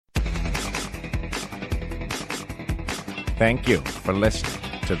Thank you for listening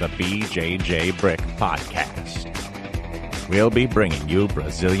to the BjjBrick Podcast. We'll be bringing you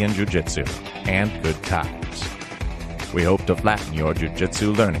Brazilian Jiu-Jitsu and good times. We hope to flatten your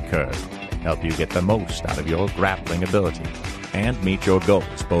Jiu-Jitsu learning curve, help you get the most out of your grappling ability, and meet your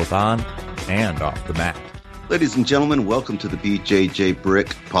goals both on and off the mat. Ladies and gentlemen, welcome to the BjjBrick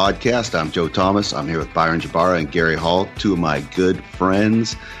Podcast. I'm Joe Thomas. I'm here with Byron Jabara and Gary Hall, two of my good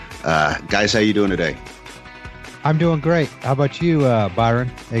friends. Guys, how you doing today? I'm doing great. How about you, Byron,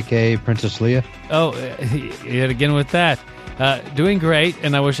 a.k.a. Princess Leia? Oh, yet again with that. Doing great,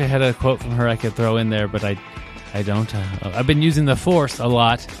 and I wish I had a quote from her I could throw in there, but I don't. I've been using the Force a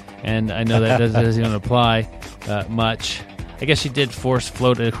lot, and I know that doesn't even apply much. I guess she did Force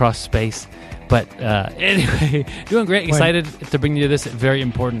float across space. But anyway, doing great. Excited to bring you this very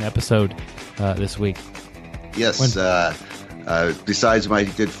important episode this week. Yes. Besides my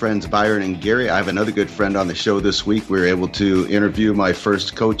good friends Byron and Gary, I have another good friend on the show this week. We were able to interview my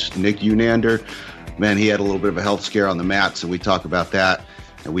first coach, Nick Unander. Man, he had a little bit of a health scare on the mat, so we talk about that.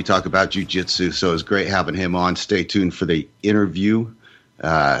 And we talk about jiu-jitsu, so it was great having him on. Stay tuned for the interview.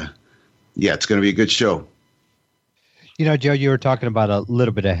 It's going to be a good show. You know, Joe, you were talking about a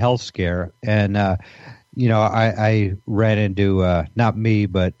little bit of health scare, and, I ran into, not me,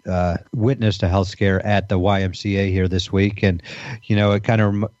 but witnessed a health scare at the YMCA here this week, and, it kind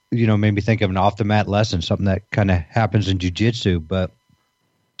of, made me think of an off-the-mat lesson, something that kind of happens in jiu-jitsu, but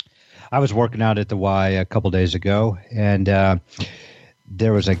I was working out at the Y a couple days ago, and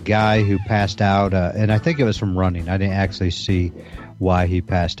there was a guy who passed out, and I think it was from running. I didn't actually see why he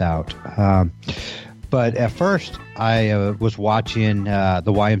passed out. But at first, I was watching the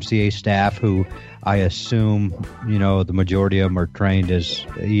YMCA staff, who I assume, the majority of them are trained as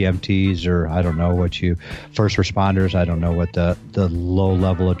EMTs, or I don't know first responders. I don't know what the low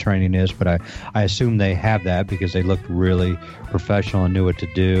level of training is, but I assume they have that because they looked really professional and knew what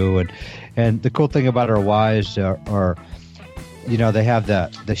to do. And the cool thing about our Ys are they have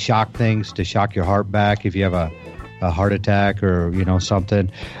the shock things to shock your heart back if you have a heart attack or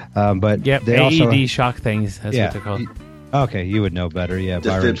something, but yep, they AED also shock things. That's what they're called. Okay, you would know better. Yeah,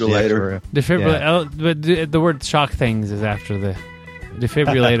 defibrillator. Defibrillator. Yeah. But the word shock things is after the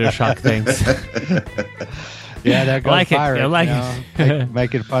defibrillator. Shock things. Yeah, that goes Byron. I like it.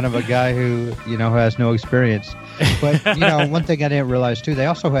 Making fun of a guy who has no experience. But one thing I didn't realize too, they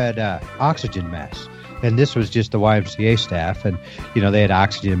also had oxygen masks, and this was just the YMCA staff, and they had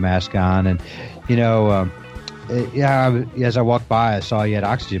oxygen mask on, and as I walked by, I saw he had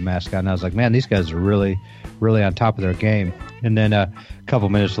oxygen mask on, and I was like, man, these guys are really, really on top of their game. And then a couple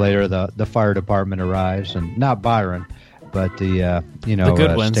minutes later, the fire department arrives, and not Byron, but the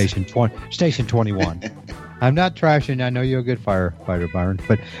good ones. Station 21. I'm not trashing. I know you're a good firefighter, Byron,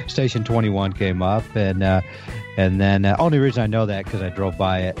 but Station 21 came up, and then only reason I know that because I drove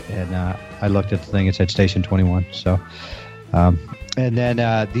by it, and I looked at the thing, it said Station 21. So, and then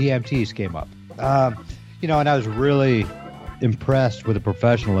the EMTs came up. And I was really impressed with the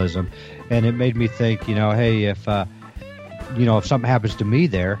professionalism, and it made me think, hey, if something happens to me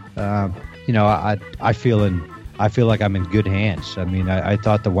there, I feel like I'm in good hands. I mean, I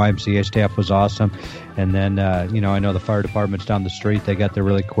thought the YMCA staff was awesome, and then I know the fire department's down the street; they got there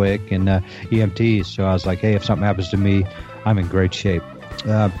really quick, and EMTs. So I was like, hey, if something happens to me, I'm in great shape.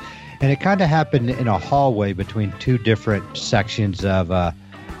 And it kind of happened in a hallway between two different sections of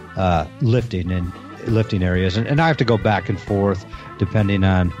lifting areas, and I have to go back and forth depending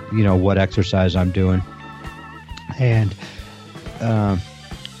on what exercise I'm doing. And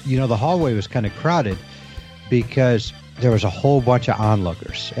the hallway was kind of crowded because there was a whole bunch of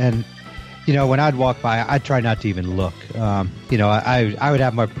onlookers, and when I'd walk by, I'd try not to even look. I would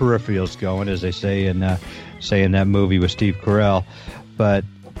have my peripherals going, as they say in that movie with Steve Carell, but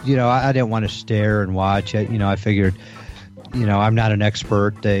I didn't want to stare and watch it. I figured I'm not an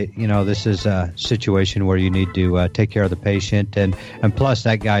expert. This is a situation where you need to take care of the patient, and plus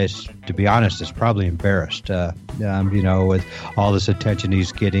that guy is, to be honest, is probably embarrassed, with all this attention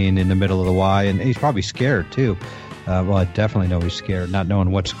he's getting in the middle of the Y, and he's probably scared too. Well, I definitely know he's scared, not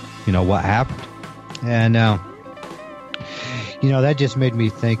knowing what happened, and that just made me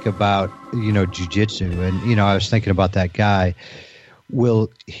think about jiu-jitsu, and I was thinking about that guy. Will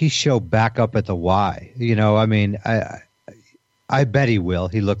he show back up at the Y? I bet he will.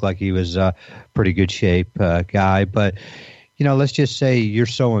 He looked like he was a pretty good shape guy. But, let's just say you're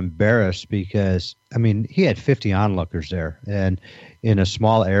so embarrassed because, he had 50 onlookers there and in a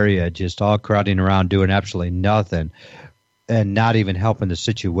small area, just all crowding around doing absolutely nothing and not even helping the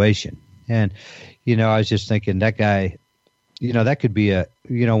situation. And, I was just thinking that guy, that could be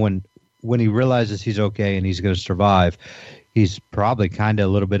when when he realizes he's okay and he's going to survive, he's probably kind of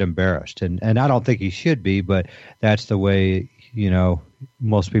a little bit embarrassed. And I don't think he should be, but that's the way,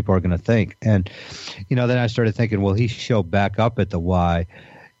 most people are going to think. And, then I started thinking, well, he showed back up at the Y.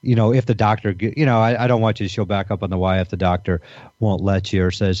 If the doctor, I don't want you to show back up on the Y if the doctor won't let you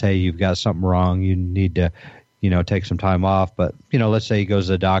or says, hey, you've got something wrong, you need to, take some time off. But, let's say he goes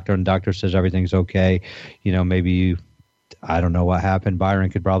to the doctor and the doctor says everything's okay. Maybe I don't know what happened. Byron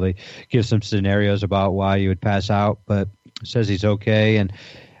could probably give some scenarios about why you would pass out, but says he's okay. And,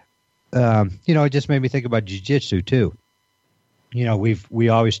 it just made me think about jiu-jitsu too. We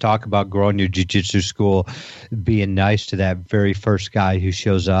always talk about growing your jiu-jitsu school, being nice to that very first guy who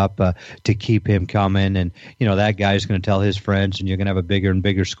shows up to keep him coming. And, that guy's going to tell his friends and you're going to have a bigger and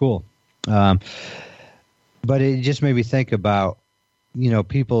bigger school. But it just made me think about,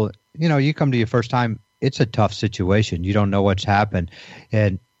 people, you come to your first time, it's a tough situation. You don't know what's happened.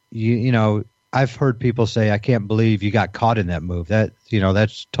 And, I've heard people say, I can't believe you got caught in that move.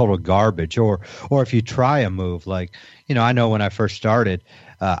 That's total garbage. Or if you try a move, like, I know when I first started,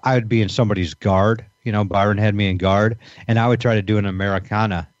 I would be in somebody's guard. Byron had me in guard, and I would try to do an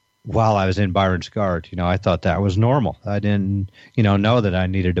Americana while I was in Byron's guard. I thought that was normal. I didn't, know that I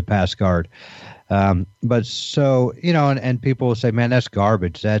needed to pass guard. But so, and people will say, man, that's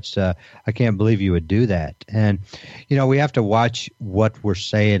garbage. That's, I can't believe you would do that. And, we have to watch what we're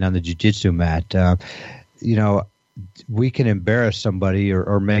saying on the jiu-jitsu mat. We can embarrass somebody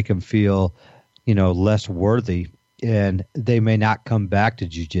or make them feel, less worthy, and they may not come back to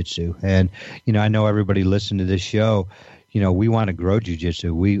jiu-jitsu. And, I know everybody listening to this show, we want to grow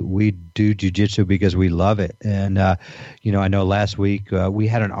jiu-jitsu. We do jiu-jitsu because we love it. And, I know last week we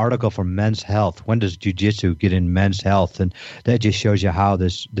had an article from Men's Health. When does jiu-jitsu get in Men's Health? And that just shows you how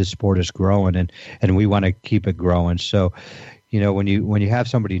this sport is growing, and we want to keep it growing. So, when you have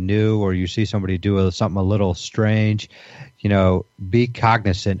somebody new or you see somebody do something a little strange, be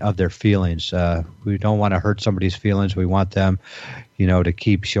cognizant of their feelings. We don't want to hurt somebody's feelings. We want them, to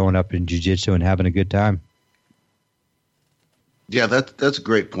keep showing up in jiu-jitsu and having a good time. Yeah, that's a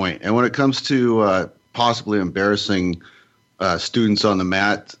great point. And when it comes to possibly embarrassing students on the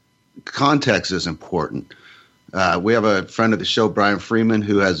mat, context is important. We have a friend of the show, Brian Freeman,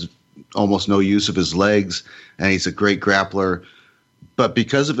 who has almost no use of his legs, and he's a great grappler. But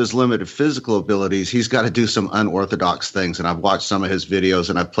because of his limited physical abilities, he's got to do some unorthodox things. And I've watched some of his videos,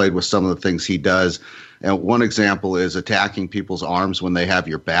 and I've played with some of the things he does. And one example is attacking people's arms when they have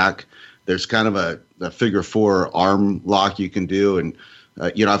your back. There's kind of a figure four arm lock you can do. And,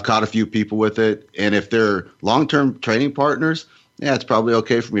 I've caught a few people with it. And if they're long-term training partners, yeah, it's probably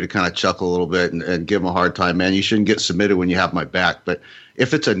okay for me to kind of chuckle a little bit and give them a hard time. Man, you shouldn't get submitted when you have my back. But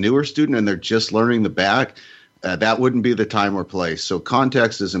if it's a newer student and they're just learning the back, that wouldn't be the time or place. So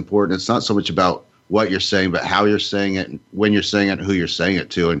context is important. It's not so much about what you're saying, but how you're saying it, and when you're saying it, and who you're saying it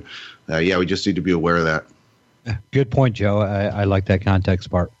to. And, we just need to be aware of that. Good point, Joe. I like that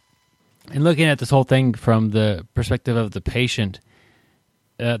context part. And looking at this whole thing from the perspective of the patient,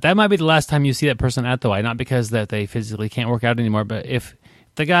 that might be the last time you see that person at the Y, not because that they physically can't work out anymore, but if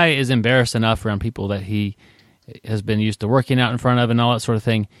the guy is embarrassed enough around people that he has been used to working out in front of and all that sort of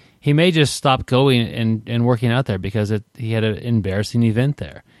thing, he may just stop going and working out there because he had an embarrassing event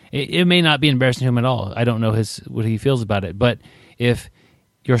there. It may not be embarrassing to him at all. I don't know what he feels about it, but if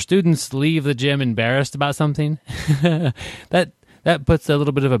your students leave the gym embarrassed about something, that puts a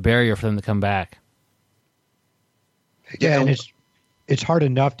little bit of a barrier for them to come back. Yeah, and it's hard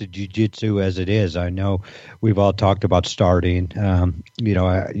enough to jiu-jitsu as it is. I know we've all talked about starting.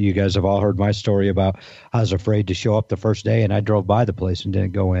 You guys have all heard my story about I was afraid to show up the first day, and I drove by the place and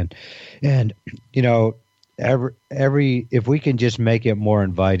didn't go in. And, if we can just make it more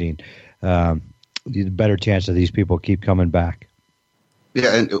inviting, the better chance of these people keep coming back.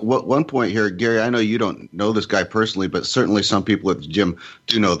 Yeah, and one point here, Gary, I know you don't know this guy personally, but certainly some people at the gym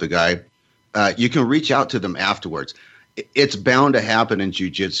do know the guy. You can reach out to them afterwards. It's bound to happen in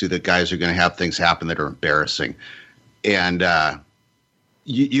jiu-jitsu that guys are going to have things happen that are embarrassing. And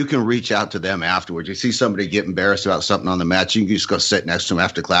you can reach out to them afterwards. You see somebody get embarrassed about something on the mat, you can just go sit next to them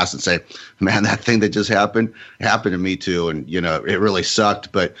after class and say, man, that thing that just happened to me too. And, it really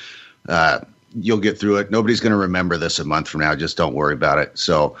sucked, but you'll get through it. Nobody's going to remember this a month from now. Just don't worry about it.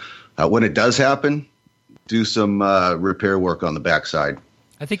 So when it does happen, do some repair work on the backside.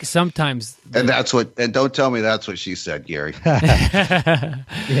 I think sometimes... And don't tell me that's what she said, Gary.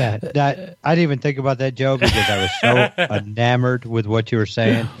 Yeah, I didn't even think about that, Joe, because I was so enamored with what you were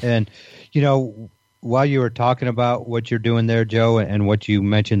saying. And, while you were talking about what you're doing there, Joe, and what you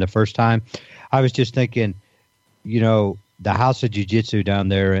mentioned the first time, I was just thinking, the House of Jiu-Jitsu down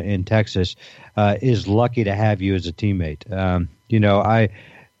there in Texas is lucky to have you as a teammate.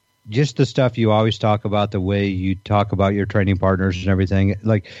 Just the stuff you always talk about, the way you talk about your training partners and everything,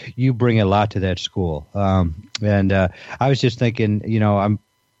 like you bring a lot to that school. And I was just thinking,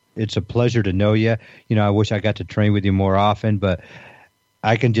 it's a pleasure to know you. I wish I got to train with you more often, but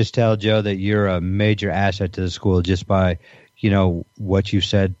I can just tell, Joe, that you're a major asset to the school just by, what you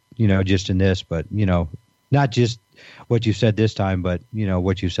said, just in this, but, not just what you said this time, but,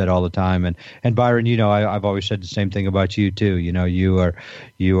 what you said all the time. And Byron, I've always said the same thing about you too. You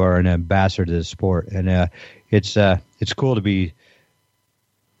are an ambassador to the sport, and it's cool to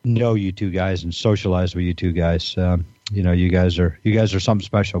know you two guys and socialize with you two guys. You guys are something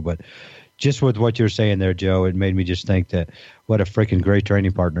special, but just with what you're saying there, Joe, it made me just think that what a freaking great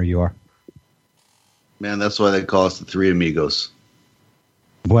training partner you are. Man, that's why they call us the Three Amigos.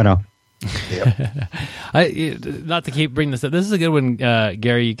 Bueno. Yep. Not to keep bringing this up. This is a good one,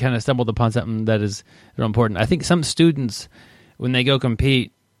 Gary. You kind of stumbled upon something that is real important. I think some students, when they go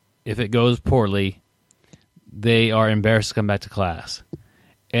compete, if it goes poorly, they are embarrassed to come back to class,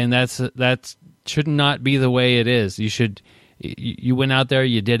 and that's should not be the way it is. You went out there,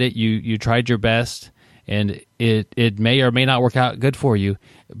 you did it, you tried your best, and it may or may not work out good for you,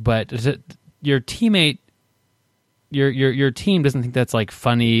 but your teammate. Your team doesn't think that's like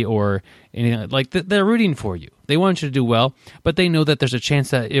funny or anything. Like they're rooting for you. They want you to do well, but they know that there's a chance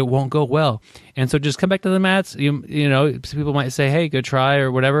that it won't go well. And so just come back to the mats. You know, people might say, "Hey, good try"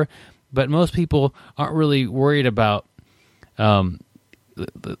 or whatever, but most people aren't really worried about. You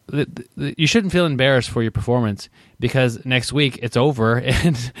shouldn't feel embarrassed for your performance because next week it's over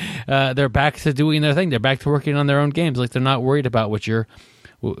and they're back to doing their thing. They're back to working on their own games. Like they're not worried about what how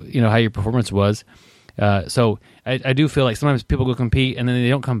your performance was. So I do feel like sometimes people go compete and then they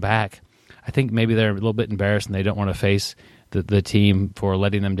don't come back. I think maybe they're a little bit embarrassed and they don't want to face the team for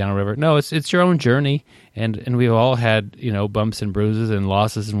letting them down or whatever. No, it's your own journey, and we've all had bumps and bruises and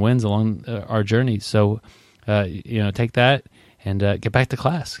losses and wins along our journey. So take that and get back to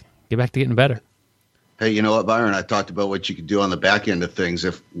class, get back to getting better. Hey, you know what, Byron? I talked about what you could do on the back end of things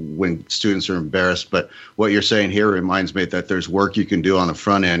when students are embarrassed, but what you're saying here reminds me that there's work you can do on the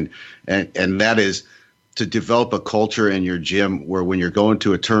front end, and that is to develop a culture in your gym where when you're going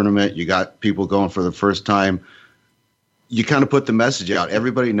to a tournament, you got people going for the first time, you kind of put the message out.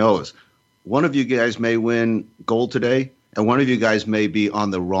 Everybody knows one of you guys may win gold today, and one of you guys may be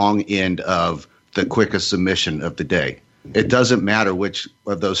on the wrong end of the quickest submission of the day. It doesn't matter which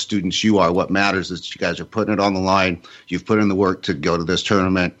of those students you are. What matters is that you guys are putting it on the line. You've put in the work to go to this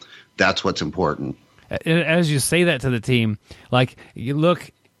tournament. That's what's important. As you say that to the team, like you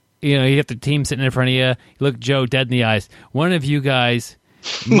look, you have the team sitting in front of you. You look Joe dead in the eyes. One of you guys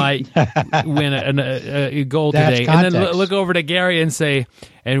might win a gold today. Context. And then look over to Gary and say,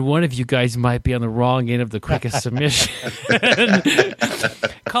 and one of you guys might be on the wrong end of the quickest submission.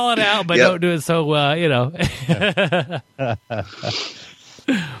 Call it out, but don't do it so well,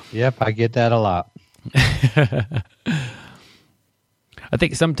 Yep, I get that a lot. I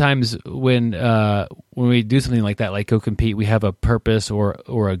think sometimes when we do something like that, like go compete, we have a purpose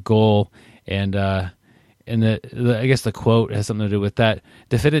or a goal, and I guess the quote has something to do with that.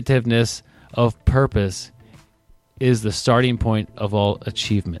 Definitiveness of purpose is the starting point of all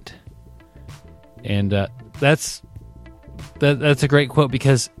achievement, and that's a great quote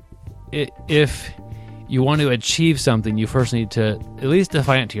because if you want to achieve something, you first need to at least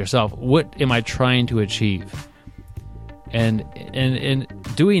define it to yourself. What am I trying to achieve? And in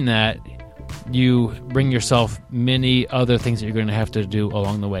doing that, you bring yourself many other things that you're going to have to do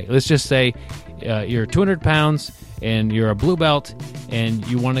along the way. Let's just say you're 200 pounds and you're a blue belt and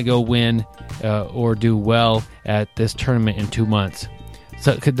you want to go win or do well at this tournament in 2 months.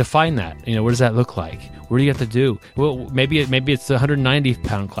 So could define that. What does that look like? What do you have to do? Well, maybe it's the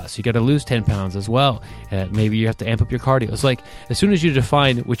 190-pound class. You got to lose 10 pounds as well. Maybe you have to amp up your cardio. It's like as soon as you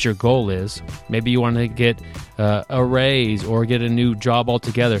define what your goal is, maybe you want to get a raise or get a new job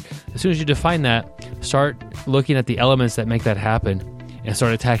altogether. As soon as you define that, start looking at the elements that make that happen and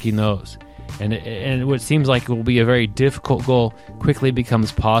start attacking those. And what seems like will be a very difficult goal quickly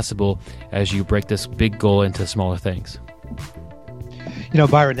becomes possible as you break this big goal into smaller things.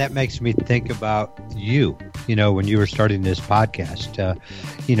 Byron, that makes me think about you, when you were starting this podcast,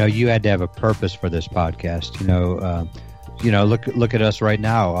 you had to have a purpose for this podcast, look at us right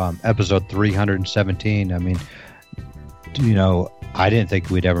now, episode 317. I mean, I didn't think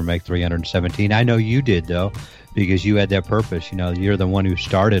we'd ever make 317. I know you did, though, because you had that purpose. You're the one who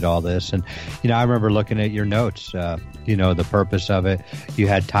started all this. And, I remember looking at your notes, the purpose of it. You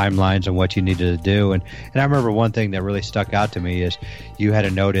had timelines on what you needed to do. And I remember one thing that really stuck out to me is you had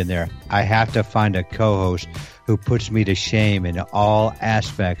a note in there. I have to find a co-host who puts me to shame in all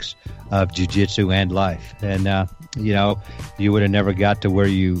aspects of jiu-jitsu and life. And, you would have never got to where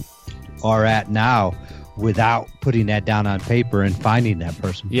you are at now without putting that down on paper and finding that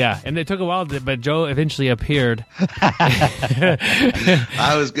person. Yeah, and it took a while, but Joe eventually appeared. I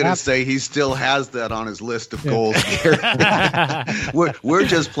was going to say he still has that on his list of goals. we're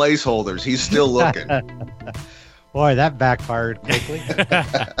just placeholders. He's still looking. Boy, that backfired quickly.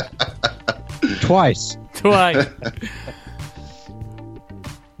 Twice.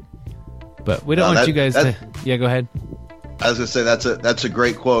 But we don't want you guys to... Yeah, go ahead. I was going to say that's a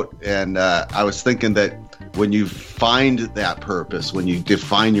great quote, and I was thinking that when you find that purpose, when you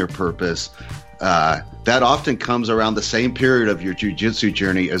define your purpose, that often comes around the same period of your jiu-jitsu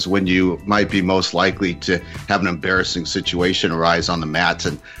journey as when you might be most likely to have an embarrassing situation arise on the mats,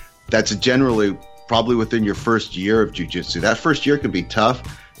 and that's generally probably within your first year of jiu-jitsu. That first year can be tough.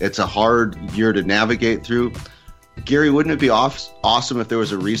 It's a hard year to navigate through. Gary, wouldn't it be awesome if there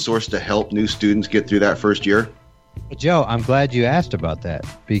was a resource to help new students get through that first year? Joe, I'm glad you asked about that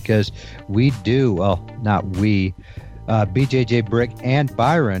because we do, well, not we, BjjBrick and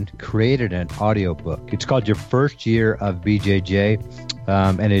Byron created an audiobook. It's called Your First Year of BJJ,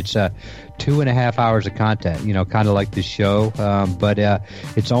 and it's 2.5 hours of content, kind of like the show, but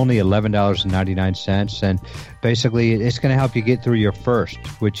it's only $11.99, and basically it's going to help you get through your first,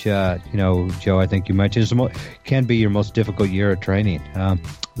 which, Joe, I think you mentioned, can be your most difficult year of training.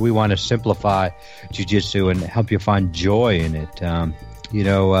 We want to simplify jiu-jitsu and help you find joy in it.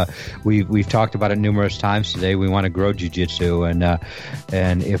 We've talked about it numerous times today. We want to grow jiu-jitsu,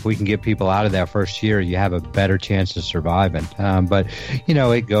 and if we can get people out of that first year, you have a better chance of surviving. But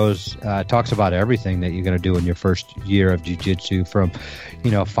it goes talks about everything that you're going to do in your first year of jiu-jitsu, from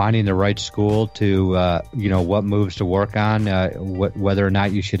finding the right school to what moves to work on, whether or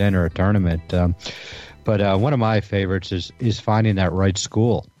not you should enter a tournament. But one of my favorites is finding that right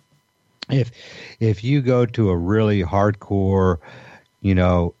school. If you go to a really hardcore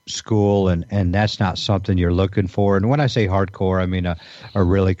school, and that's not something you're looking for. And when I say hardcore, I mean a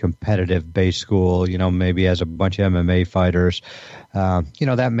really competitive base school, maybe has a bunch of MMA fighters,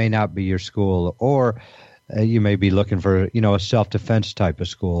 that may not be your school. Or you may be looking for, a self-defense type of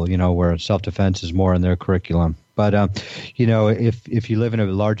school, where self-defense is more in their curriculum. But, if you live in a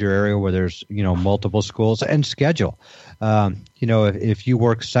larger area where there's, multiple schools, and schedule, if you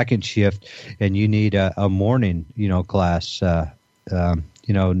work second shift and you need a morning, class,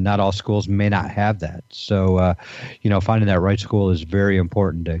 not all schools may not have that. So, finding that right school is very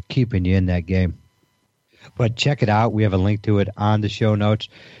important to keeping you in that game. But check it out. We have a link to it on the show notes.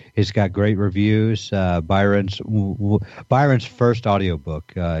 It's got great reviews. Byron's first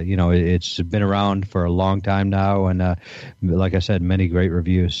audiobook. It's been around for a long time now, and like I said, many great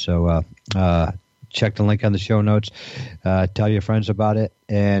reviews. So check the link on the show notes. Tell your friends about it.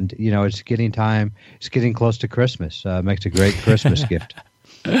 And, it's getting time. It's getting close to Christmas. Makes a great Christmas gift.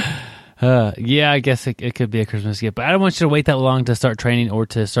 Yeah, I guess it could be a Christmas gift. But I don't want you to wait that long to start training or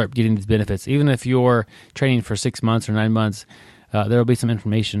to start getting these benefits. Even if you're training for 6 months or 9 months, there will be some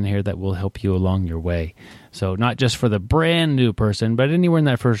information here that will help you along your way. So not just for the brand new person, but anywhere in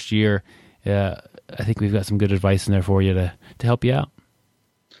that first year, I think we've got some good advice in there for you to help you out.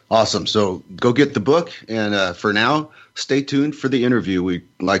 Awesome. So go get the book. And for now, stay tuned for the interview. We'd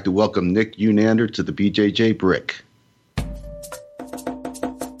like to welcome Nick Unander to the BjjBrick.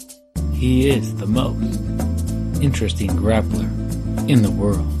 He is the most interesting grappler in the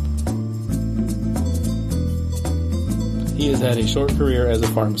world. He has had a short career as a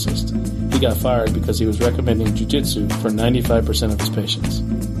pharmacist. He got fired because he was recommending jiu-jitsu for 95% of his patients.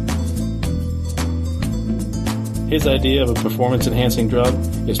 His idea of a performance-enhancing drug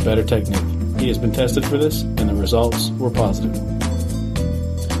is better technique. He has been tested for this, and the results were positive.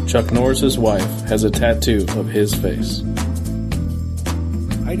 Chuck Norris's wife has a tattoo of his face.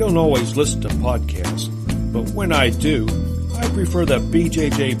 I don't always listen to podcasts, but when I do, I prefer the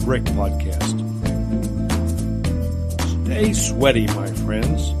BjjBrick Podcast. Stay sweaty, my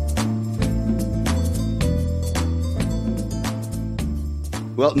friends.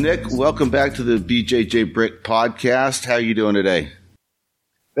 Well, Nick, welcome back to the BjjBrick Podcast. How are you doing today?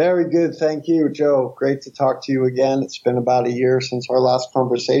 Very good. Thank you, Joe. Great to talk to you again. It's been about a year since our last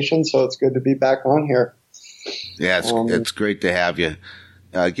conversation, so it's good to be back on here. Yeah, it's great to have you.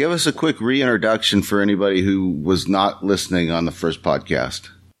 Give us a quick reintroduction for anybody who was not listening on the first podcast.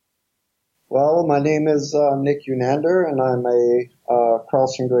 Well, my name is Nick Unander, and I'm a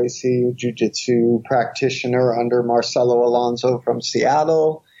Carlson Gracie Jiu-Jitsu practitioner under Marcelo Alonso from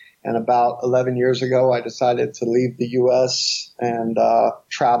Seattle. And about 11 years ago, I decided to leave the U.S. and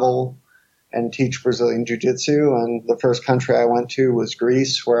travel and teach Brazilian Jiu-Jitsu. And the first country I went to was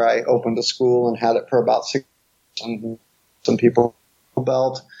Greece, where I opened a school and had it for about 6 years. Some people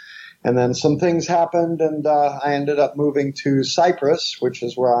belt. And then some things happened, and I ended up moving to Cyprus, which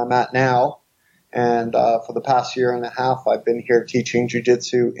is where I'm at now. And for the past year and a half, I've been here teaching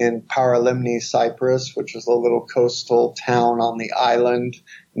jiu-jitsu in Paralimni Cyprus, which is a little coastal town on the island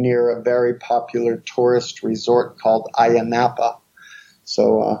near a very popular tourist resort called Napa.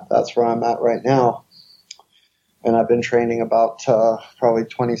 So that's where I'm at right now. And I've been training about probably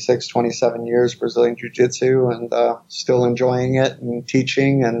 26, 27 years Brazilian Jiu-Jitsu, and still enjoying it and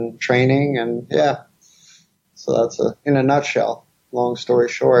teaching and training. And yeah, so that's in a nutshell, long story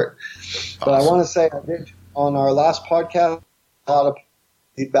short. Awesome. But I want to say I did on our last podcast, a lot of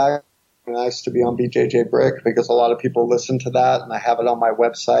feedback. Nice to be on BjjBrick because a lot of people listen to that, and I have it on my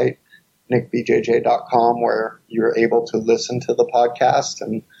website, nickbjj.com, where you're able to listen to the podcast.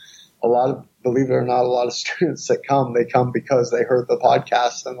 And believe it or not, a lot of students that come, they come because they heard the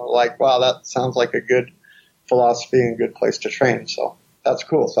podcast and they're like, wow, that sounds like a good philosophy and good place to train. So that's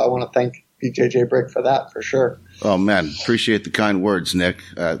cool. So I want to thank BjjBrick for that, for sure. Oh, man. Appreciate the kind words, Nick.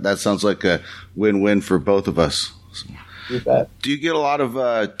 That sounds like a win-win for both of us. You bet. Do you get a lot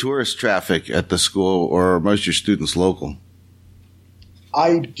of tourist traffic at the school, or are most of your students local?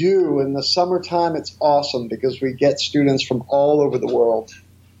 I do. In the summertime, it's awesome because we get students from all over the world.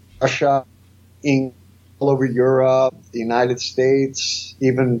 Russia, England, all over Europe, the United States,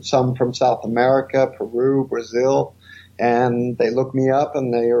 even some from South America, Peru, Brazil. And they look me up,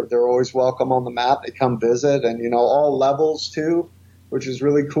 and they're always welcome on the mat. They come visit, and, all levels too, which is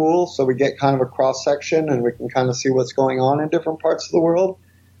really cool. So we get kind of a cross section, and we can kind of see what's going on in different parts of the world.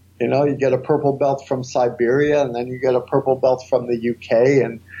 You get a purple belt from Siberia, and then you get a purple belt from the UK,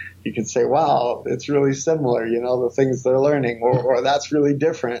 and you can say, wow, it's really similar, the things they're learning, or that's really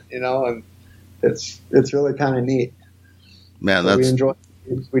different, and it's really kind of neat. Man, so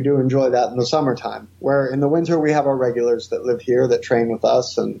we do enjoy that in the summertime, where in the winter we have our regulars that live here that train with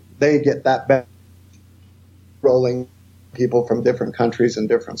us, and they get that rolling people from different countries and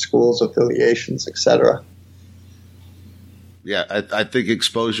different schools, affiliations, etc. Yeah, I think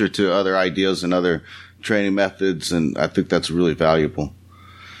exposure to other ideas and other training methods, and I think that's really valuable.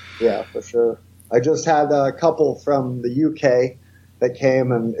 Yeah, for sure. I just had a couple from the UK that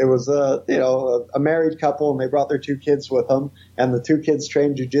came, and it was a married couple, and they brought their 2 kids with them, and the 2 kids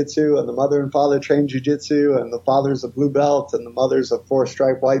trained jiu-jitsu, and the mother and father trained jiu-jitsu, and the father's a blue belt, and the mother's a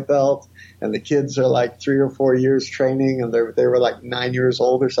 4-stripe white belt, and the kids are like 3 or 4 years training, and they were like 9 years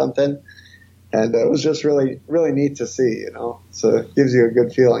old or something. And it was just really, really neat to see, So it gives you a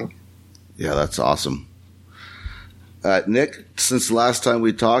good feeling. Yeah, that's awesome. Nick, since the last time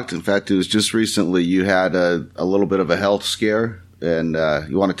we talked, in fact, it was just recently, you had a little bit of a health scare. And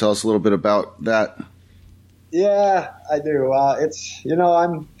you want to tell us a little bit about that? Yeah, I do.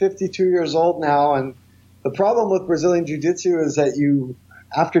 I'm 52 years old now. And the problem with Brazilian Jiu-Jitsu is that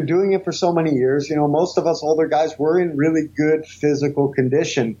after doing it for so many years, most of us older guys, we're in really good physical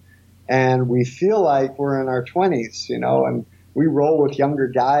condition. And we feel like we're in our 20s, and we roll with younger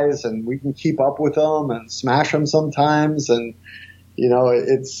guys, and we can keep up with them and smash them sometimes. And,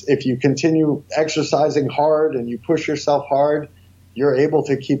 it's if you continue exercising hard and you push yourself hard, you're able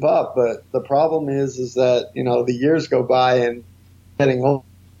to keep up. But the problem is that, the years go by and getting old.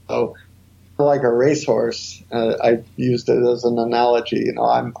 So like a racehorse, I used it as an analogy.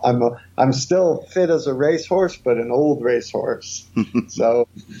 I'm still fit as a racehorse, but an old racehorse. So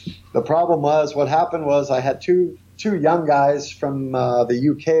the problem was, what happened was I had two young guys from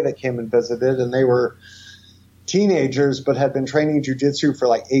the UK that came and visited, and they were teenagers but had been training jiu-jitsu for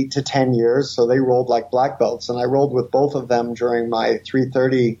like 8 to 10 years. So they rolled like black belts, and I rolled with both of them during my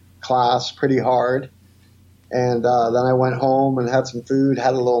 330 class pretty hard. And then I went home and had some food,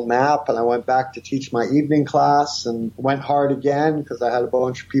 had a little nap, and I went back to teach my evening class and went hard again because I had a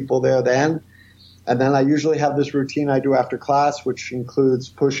bunch of people there then. And then I usually have this routine I do after class, which includes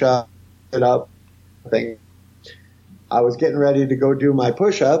push-up, sit-up thing. I was getting ready to go do my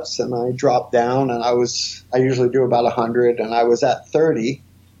push-ups, and I dropped down, and I usually do about 100, and I was at 30,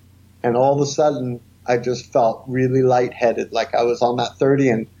 and all of a sudden I just felt really lightheaded, like I was on that 30,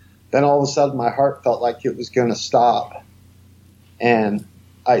 and then all of a sudden my heart felt like it was going to stop. And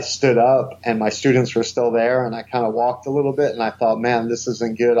I stood up and my students were still there, and I kind of walked a little bit, and I thought, man, this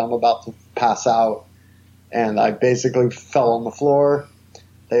isn't good. I'm about to pass out. And I basically fell on the floor.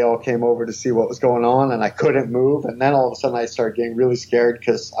 They all came over to see what was going on, and I couldn't move. And then all of a sudden I started getting really scared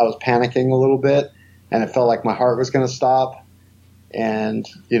because I was panicking a little bit, and it felt like my heart was going to stop. And,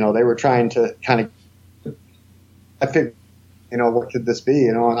 they were trying to kind of, I figured, what could this be?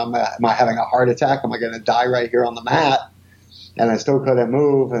 And am I having a heart attack? Am I going to die right here on the mat? And I still couldn't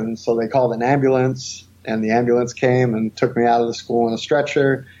move. And so they called an ambulance, and the ambulance came and took me out of the school in a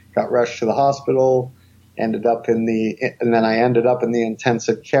stretcher, got rushed to the hospital. And then I ended up in the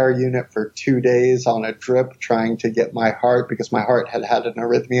intensive care unit for 2 days on a drip trying to get my heart, because my heart had an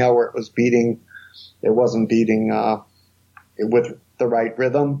arrhythmia where it was beating. It wasn't beating with the right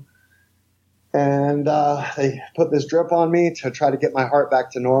rhythm. And they put this drip on me to try to get my heart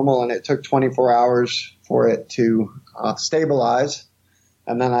back to normal, and it took 24 hours for it to stabilize.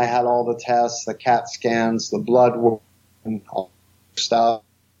 And then I had all the tests, the CAT scans, the blood work, and all stuff.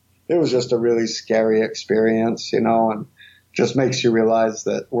 It was just a really scary experience, and just makes you realize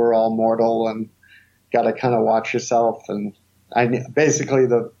that we're all mortal and got to kind of watch yourself. And basically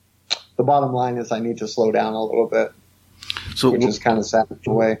the bottom line is I need to slow down a little bit, which is kind of sad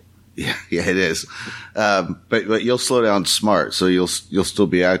in a way. Yeah, it is. But you'll slow down smart, so you'll still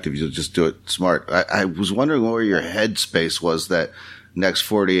be active. You'll just do it smart. I was wondering where your headspace was that next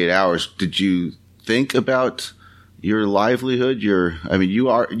 48 hours. Did you think about your livelihood? You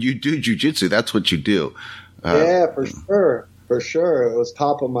do jujitsu. That's what you do. Yeah, for sure. It was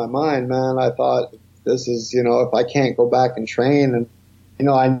top of my mind, man. I thought, this is, if I can't go back and train, and,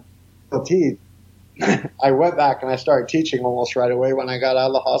 I teach. I went back and I started teaching almost right away when I got out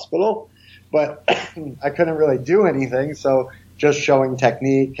of the hospital, but I couldn't really do anything. So just showing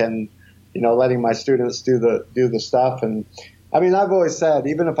technique and, letting my students do the stuff. And I've always said,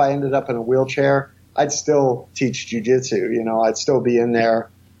 even if I ended up in a wheelchair, I'd still teach jiu-jitsu, I'd still be in there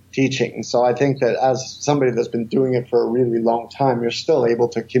teaching. So I think that as somebody that's been doing it for a really long time, you're still able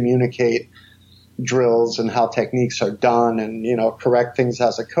to communicate drills and how techniques are done and, correct things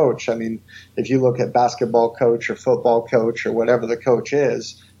as a coach. If you look at basketball coach or football coach or whatever the coach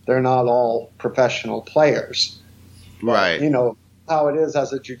is, they're not all professional players. Right. But, how it is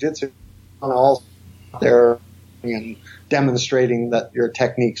as a jiu-jitsu, all there and demonstrating that your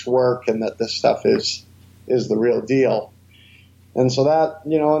techniques work and that this stuff is the real deal. And so that,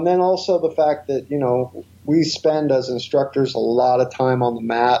 and then also the fact that, we spend as instructors a lot of time on the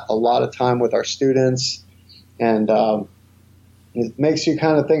mat, a lot of time with our students, and it makes you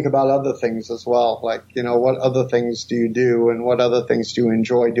kind of think about other things as well. Like, what other things do you do and what other things do you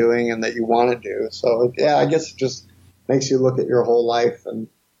enjoy doing and that you want to do? So, yeah, I guess it just makes you look at your whole life and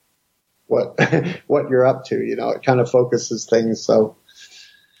what you're up to, it kind of focuses things. So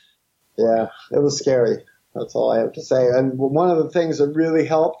yeah, it was scary. That's all I have to say. And one of the things that really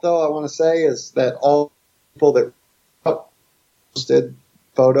helped, though, I want to say, is that all people that posted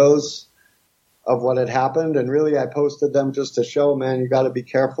photos of what had happened, and really I posted them just to show, man, you got to be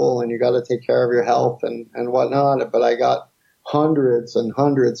careful and you got to take care of your health and whatnot. But I got hundreds and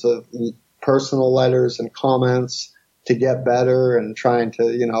hundreds of personal letters and comments to get better and trying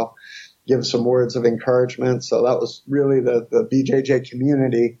to, give some words of encouragement. So that was really the BJJ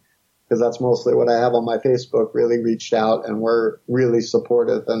community, because that's mostly what I have on my Facebook, really reached out and were really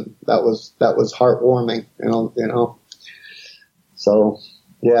supportive. And that was heartwarming, So,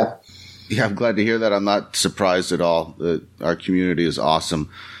 yeah. Yeah, I'm glad to hear that. I'm not surprised at all. Our community is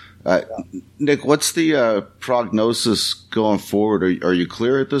awesome. Nick, what's the prognosis going forward? Are you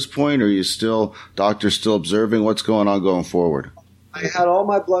clear at this point? Or are you doctors still observing? What's going on going forward? I had all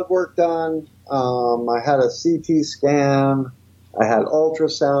my blood work done. I had a CT scan. I had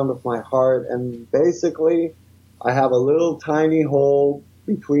ultrasound of my heart. And basically, I have a little tiny hole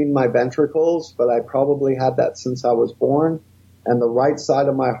between my ventricles, but I probably had that since I was born. And the right side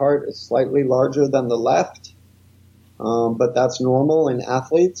of my heart is slightly larger than the left. But that's normal in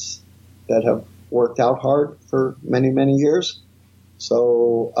athletes that have worked out hard for many, many years.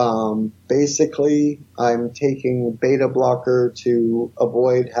 So basically, I'm taking beta blocker to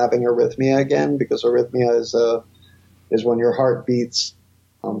avoid having arrhythmia again, because arrhythmia is when your heart beats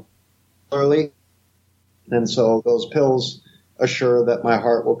early. And so those pills assure that my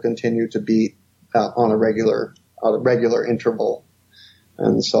heart will continue to beat on a regular interval.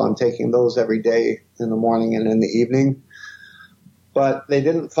 And so I'm taking those every day in the morning and in the evening. But they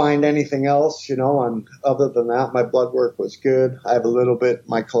didn't find anything else, and other than that, my blood work was good. I have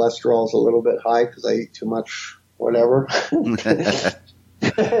my cholesterol is a little bit high because I eat too much, whatever, but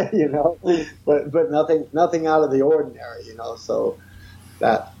nothing out of the ordinary, so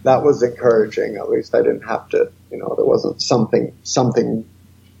that was encouraging. At least I didn't have to, there wasn't something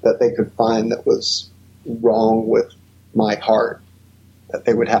that they could find that was wrong with my heart that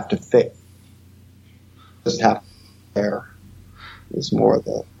they would have to fix. Just have to care is more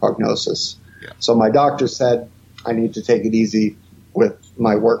the prognosis. Yeah. So my doctor said I need to take it easy with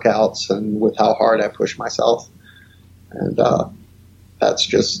my workouts and with how hard I push myself. And that's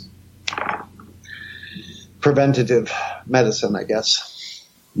just preventative medicine, I guess.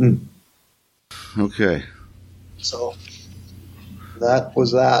 Okay. So that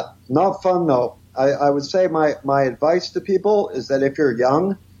was that. Not fun, though. I would say my advice to people is that if you're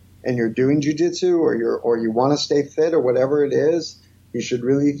young and you're doing jiu-jitsu or you want to stay fit or whatever it is, you should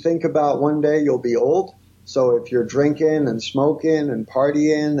really think about one day you'll be old. So if you're drinking and smoking and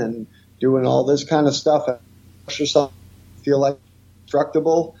partying and doing all this kind of stuff, yourself feel like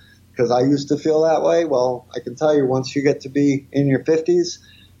destructible, because I used to feel that way. Well, I can tell you, once you get to be in your 50s,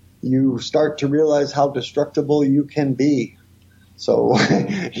 you start to realize how destructible you can be. So,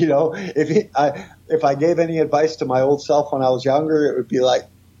 if I gave any advice to my old self when I was younger, it would be like,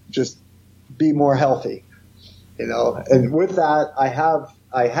 just be more healthy, And with that, I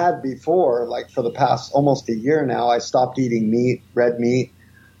had before, like for the past almost a year now, I stopped eating meat, red meat.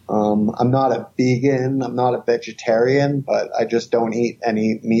 I'm not a vegan. I'm not a vegetarian, but I just don't eat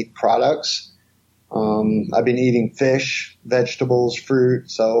any meat products. I've been eating fish, vegetables, fruit.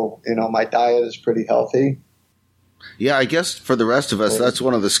 So, my diet is pretty healthy. Yeah, I guess for the rest of us, that's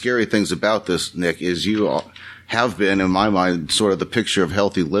one of the scary things about this, Nick, is you have been, in my mind, sort of the picture of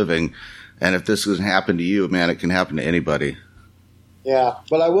healthy living. And if this doesn't happen to you, man, it can happen to anybody. Yeah,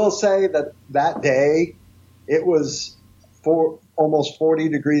 but I will say that day, it was almost 40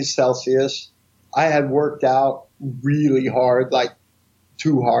 degrees Celsius. I had worked out really hard, like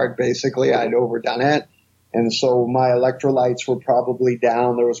too hard, basically. I'd overdone it. And so my electrolytes were probably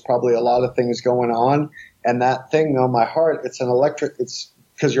down. There was probably a lot of things going on. And that thing on my heart, it's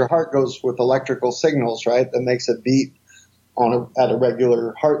because your heart goes with electrical signals, right? That makes it beat at a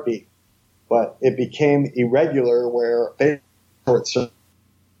regular heartbeat. But it became irregular where and then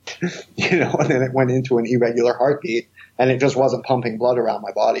it went into an irregular heartbeat, and it just wasn't pumping blood around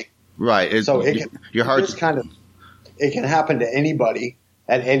my body. Right. It can happen to anybody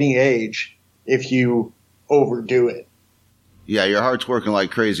at any age if you overdo it. Yeah, your heart's working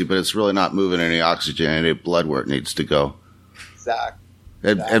like crazy, but it's really not moving any oxygen, any blood where it needs to go. Exactly.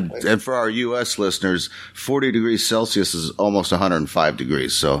 And for our U.S. listeners, 40 degrees Celsius is almost 105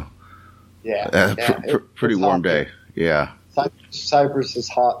 degrees, so pretty warm day. Yeah. Cyprus is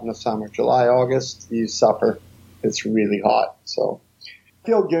hot in the summer. July, August, you suffer. It's really hot. So I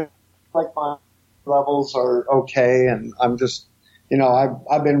feel good. Like my levels are okay, and I'm just,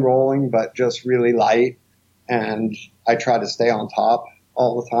 I've been rolling, but just really light, and I try to stay on top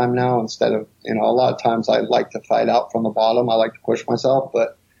all the time now instead of, a lot of times I like to fight out from the bottom. I like to push myself,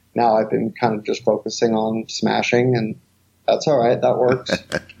 but now I've been kind of just focusing on smashing, and that's all right. That works.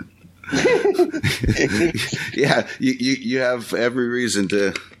 Yeah, you have every reason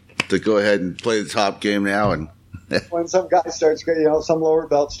to go ahead and play the top game now. And when some guy starts, some lower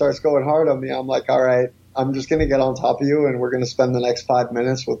belt starts going hard on me, I'm like, all right, I'm just going to get on top of you, and we're going to spend the next 5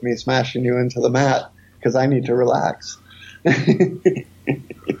 minutes with me smashing you into the mat because I need to relax.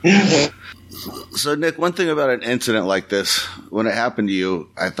 So, Nick, one thing about an incident like this, when it happened to you,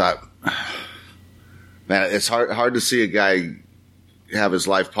 I thought, man, it's hard to see a guy have his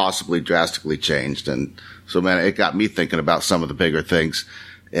life possibly drastically changed. And so, man, it got me thinking about some of the bigger things.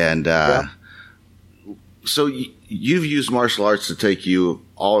 And so you've used martial arts to take you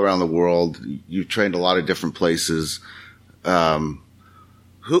all around the world. You've trained a lot of different places.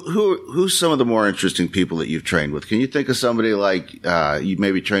 Who's some of the more interesting people that you've trained with? Can you think of somebody like you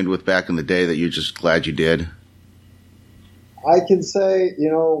maybe trained with back in the day that you're just glad you did? I can say,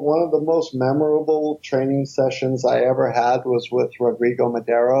 one of the most memorable training sessions I ever had was with Rodrigo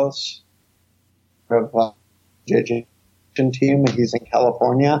Medeiros of BjjBrick team. He's in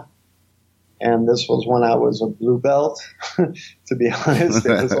California. And this was when I was a blue belt, to be honest. It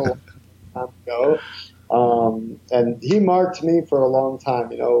was a long time ago. And he marked me for a long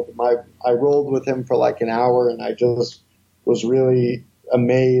time. I rolled with him for like an hour, and I just was really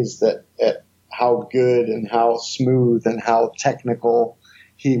amazed at how good and how smooth and how technical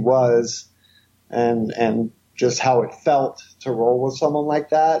he was, and just how it felt to roll with someone like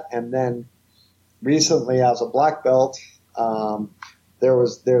that. And then recently, as a black belt,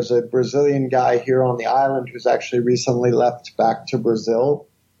 there's a Brazilian guy here on the island who's actually recently left back to Brazil,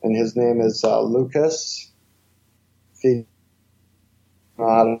 and his name is Lucas. I don't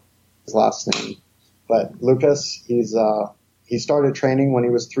know his last name, but Lucas, he's he started training when he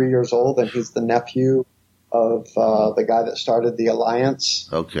was 3 years old, and he's the nephew of the guy that started the Alliance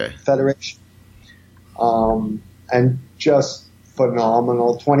Federation. And just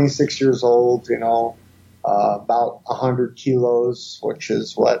phenomenal. 26 years old, about 100 kilos, which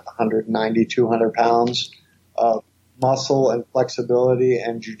is 190, 200 pounds of muscle and flexibility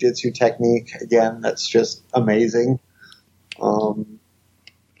and jiu-jitsu technique. Again, that's just amazing. And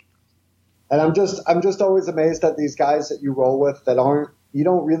I'm just always amazed at these guys that you roll with that you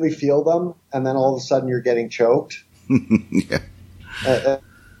don't really feel them, and then all of a sudden you're getting choked. Yeah.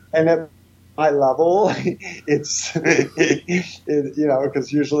 And at my level, it's,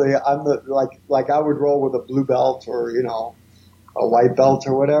 because usually I'm like I would roll with a blue belt or, a white belt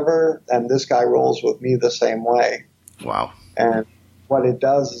or whatever, and this guy rolls with me the same way. Wow. And what it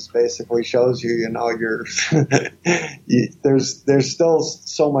does is basically shows you, you're, there's still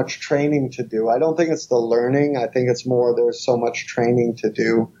so much training to do. I don't think it's the learning. I think it's more there's so much training to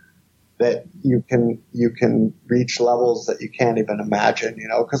do that you can reach levels that you can't even imagine,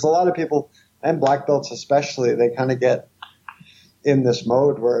 because a lot of people, and black belts especially, they kind of get in this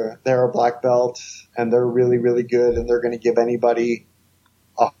mode where they're a black belt and they're really, really good and they're going to give anybody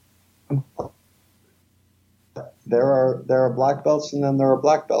there are black belts and then there are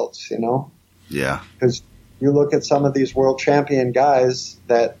black belts, Yeah. Because you look at some of these world champion guys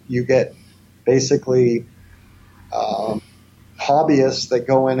that you get basically hobbyists that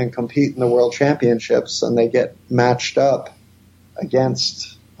go in and compete in the world championships, and they get matched up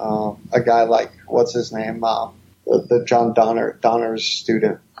against a guy like, what's his name? The John Donner's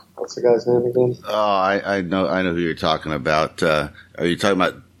student. What's the guy's name again? Oh, I know who you're talking about. Are you talking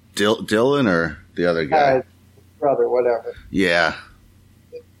about Dylan or the other guy? Brother, whatever. Yeah.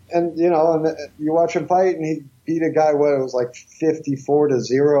 And, and you watch him fight, and he beat a guy, it was like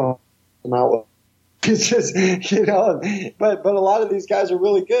 54-0. It's just, but a lot of these guys are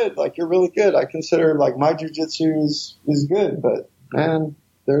really good. Like, you're really good. I consider, like, my jiu-jitsu is good, but, man,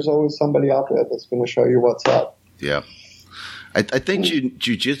 there's always somebody out there that's going to show you what's up. Yeah. I think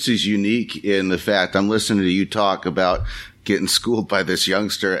jiu-jitsu is unique in the fact I'm listening to you talk about getting schooled by this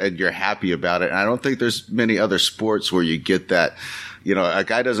youngster and you're happy about it. And I don't think there's many other sports where you get that. A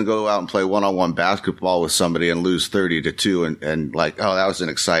guy doesn't go out and play one-on-one basketball with somebody and lose 30-2 and like, oh, that was an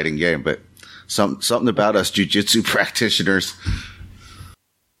exciting game. But something about us jiu-jitsu practitioners.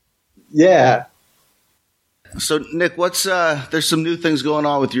 Yeah. So, Nick, there's some new things going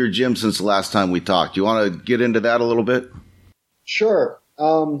on with your gym since the last time we talked. You want to get into that a little bit? Sure.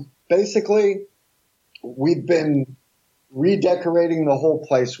 Basically, we've been redecorating the whole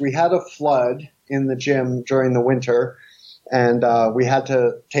place. We had a flood in the gym during the winter, and we had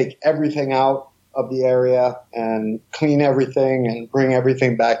to take everything out of the area and clean everything and bring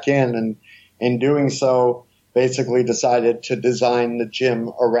everything back in. And in doing so, basically decided to design the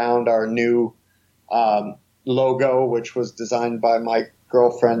gym around our new logo, which was designed by my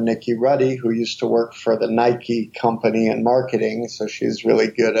girlfriend, Nikki Ruddy, who used to work for the Nike company in marketing. So she's really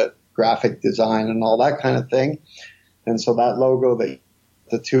good at graphic design and all that kind of thing. And so that logo, we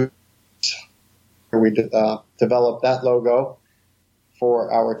developed that logo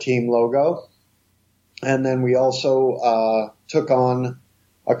for our team logo. And then we also took on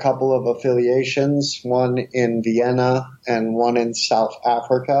a couple of affiliations, one in Vienna and one in South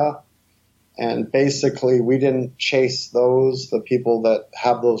Africa. And basically, we didn't chase those. The people that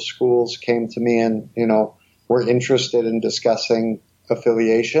have those schools came to me and, were interested in discussing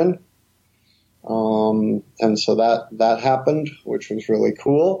affiliation. And so that happened, which was really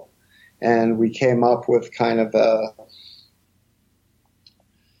cool. And we came up with kind of a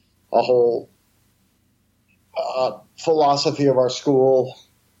whole philosophy of our school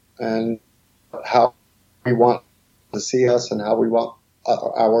and how we want to see us and how we want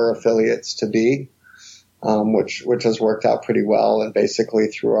our affiliates to be, which has worked out pretty well. And basically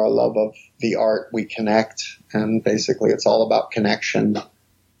through our love of the art, we connect, and basically it's all about connection.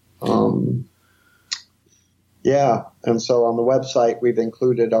 Yeah. And so on the website, we've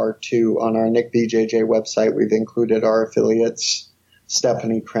included on our Nick BJJ website, we've included our affiliates,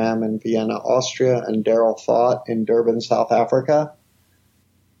 Stephanie Cram in Vienna, Austria, and Daryl Thought in Durban, South Africa.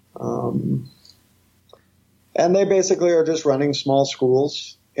 And they basically are just running small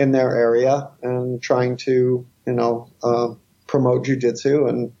schools in their area and trying to, promote jiu-jitsu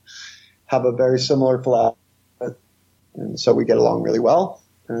and have a very similar philosophy. And so we get along really well,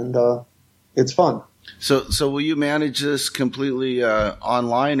 and it's fun. So will you manage this completely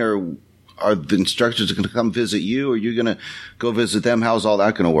online, or are the instructors going to come visit you, or are you going to go visit them? How's all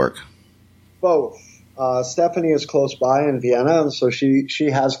that going to work? Both. Stephanie is close by in Vienna, and so she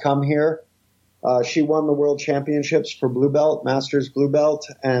has come here She won the world championships for blue belt, masters blue belt,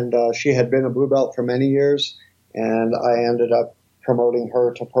 and she had been a blue belt for many years, and I ended up promoting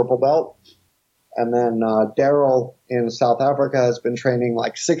her to purple belt. And then Daryl in South Africa has been training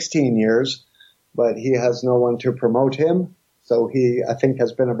like 16 years, but he has no one to promote him. So he, I think,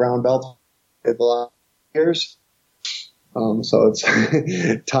 has been a brown belt for the last years. So it's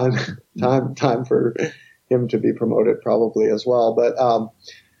time for him to be promoted probably as well. But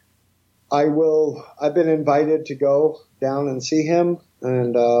I've been invited to go down and see him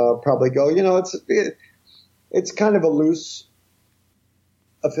and probably go. You know, it's kind of a loose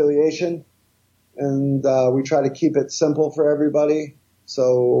affiliation, and we try to keep it simple for everybody.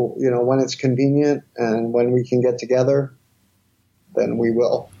 So, you know, when it's convenient and when we can get together, then we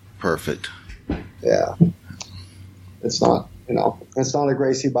will. Perfect. Yeah. It's not a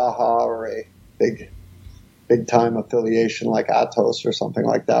Gracie Baja or a big time affiliation like Atos or something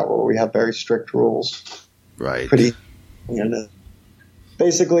like that where we have very strict rules. Right. And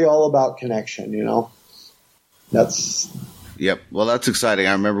basically all about connection, you know. Yep. Well, that's exciting.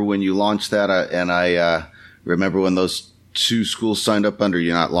 I remember when you launched that, and I remember when those 2 schools signed up under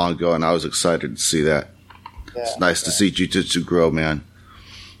you not long ago, and I was excited to see that. Yeah, it's nice to see jiu-jitsu grow, man.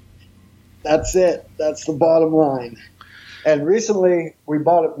 That's it. That's the bottom line. And recently,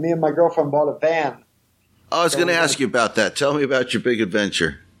 me and my girlfriend bought a van. I was going to ask you about that. Tell me about your big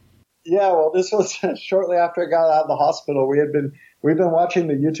adventure. Yeah, well, this was shortly after I got out of the hospital. We've been watching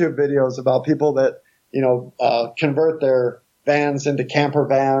the YouTube videos about people that, you know, convert their vans into camper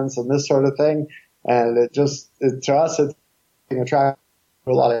vans and this sort of thing. And to us, it's attractive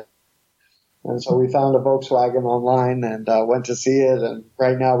to a lot of. And so we found a Volkswagen online and went to see it. And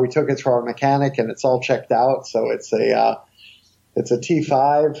right now we took it to our mechanic and it's all checked out. So it's a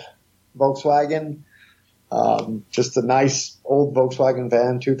T5 Volkswagen, just a nice old Volkswagen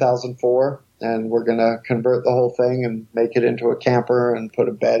van, 2004. And we're going to convert the whole thing and make it into a camper and put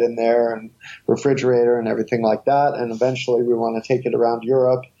a bed in there and refrigerator and everything like that. And eventually we want to take it around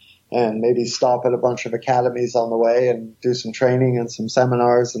Europe and maybe stop at a bunch of academies on the way and do some training and some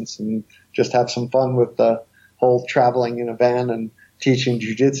seminars and just have some fun with the whole traveling in a van and teaching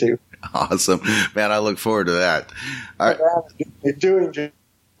jiu-jitsu. Awesome. Man, I look forward to that. Doing jiu-jitsu.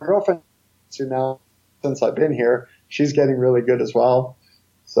 My girlfriend now, since I've been here, she's getting really good as well.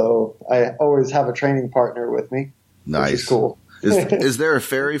 So I always have a training partner with me. Nice. Which is cool. Is there a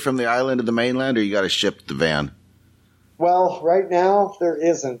ferry from the island to the mainland, or you got to ship the van? Well, right now there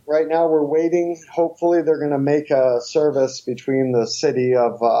isn't. Right now we're waiting. Hopefully they're going to make a service between the city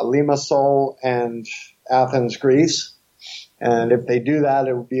of Limassol and Athens, Greece. And if they do that,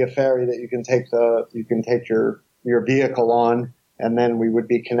 it would be a ferry that you can take your vehicle on, and then we would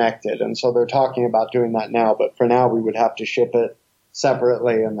be connected. And so they're talking about doing that now, but for now we would have to ship it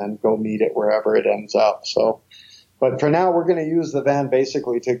separately and then go meet it wherever it ends up. So, but for now we're going to use the van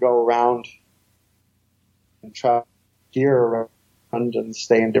basically to go around and try gear around and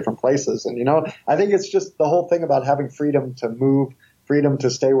stay in different places. And, you know, I think it's just the whole thing about having freedom to move, freedom to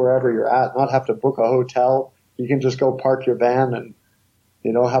stay wherever you're at, not have to book a hotel. You can just go park your van and,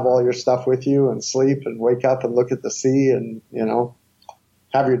 you know, have all your stuff with you and sleep and wake up and look at the sea and, you know,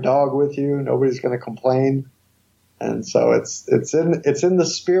 have your dog with you. Nobody's going to complain. And so it's in the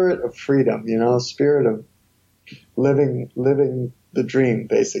spirit of freedom, you know, spirit of living the dream,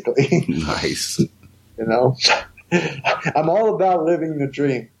 basically. Nice. You know, I'm all about living the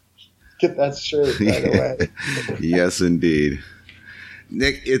dream. Get that straight right away. Yes, indeed.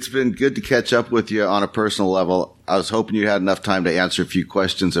 Nick, it's been good to catch up with you on a personal level. I was hoping you had enough time to answer a few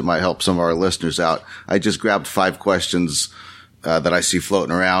questions that might help some of our listeners out. I just grabbed 5 questions that I see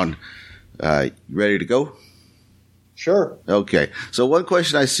floating around. Ready to go? Sure. Okay. So one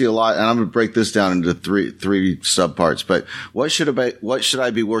question I see a lot, and I'm going to break this down into three subparts, but what should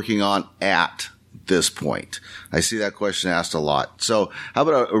I be working on at this point? I see that question asked a lot. So how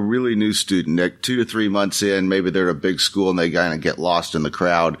about a really new student, Nick, 2 to 3 months in, maybe they're at a big school and they kind of get lost in the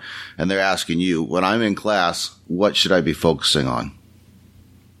crowd and they're asking you, when I'm in class, what should I be focusing on?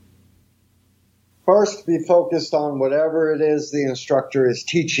 First, be focused on whatever it is the instructor is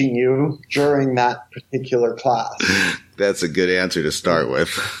teaching you during that particular class. That's a good answer to start with.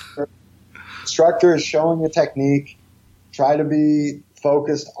 Instructor is showing a technique. Try to be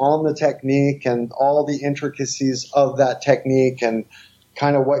focused on the technique and all the intricacies of that technique and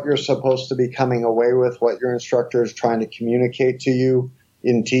kind of what you're supposed to be coming away with, what your instructor is trying to communicate to you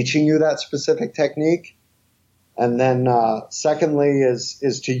in teaching you that specific technique. And then secondly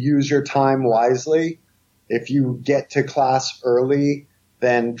is to use your time wisely. If you get to class early,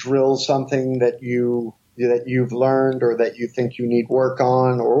 then drill something that you that you've learned or that you think you need work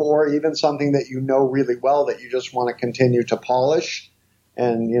on, or even something that you know really well that you just want to continue to polish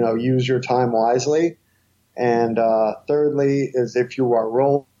and, use your time wisely. And thirdly is if you are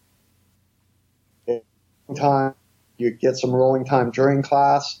rolling time, you get some rolling time during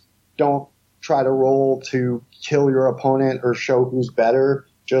class. Don't try to roll to kill your opponent or show who's better.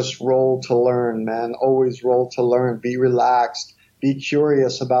 Just roll to learn, man. Always roll to learn. Be relaxed. Be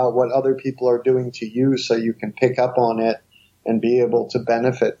curious about what other people are doing to you so you can pick up on it and be able to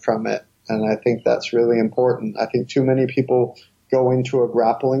benefit from it. And I think that's really important. I think too many people go into a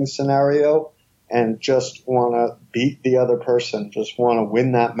grappling scenario and just want to beat the other person, just want to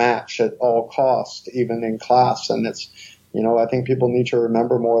win that match at all costs, even in class. And it's, I think people need to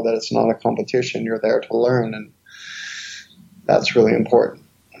remember more that it's not a competition. You're there to learn, and that's really important.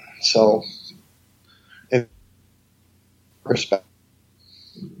 So, respect.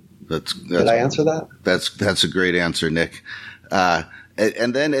 Did I answer that? That's a great answer, Nick.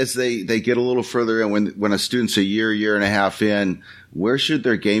 And then as they get a little further in, when a student's a year and a half in, where should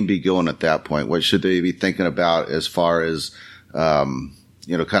their game be going at that point? What should they be thinking about as far as, kind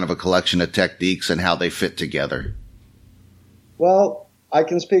of a collection of techniques and how they fit together? Well, I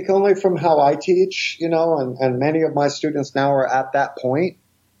can speak only from how I teach, and many of my students now are at that point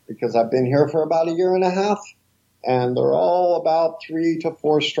because I've been here for about a year and a half. And they're all about 3 to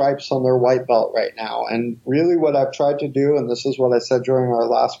 4 stripes on their white belt right now. And really what I've tried to do, and this is what I said during our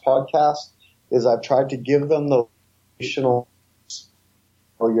last podcast, is I've tried to give them the foundational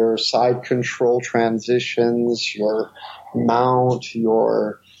or your side control transitions, your mount,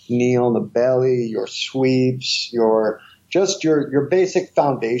 your knee on the belly, your sweeps, your basic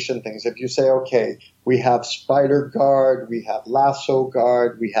foundation things. If you say, okay, we have spider guard, we have lasso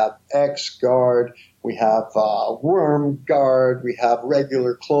guard, we have X guard, we have worm guard, we have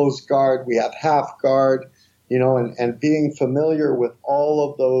regular closed guard, we have half guard, and being familiar with all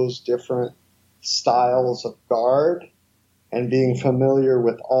of those different styles of guard and being familiar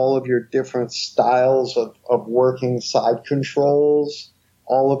with all of your different styles of working side controls,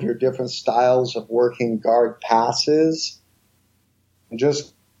 all of your different styles of working guard passes, and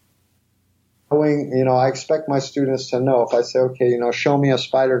just knowing, I expect my students to know if I say, okay, show me a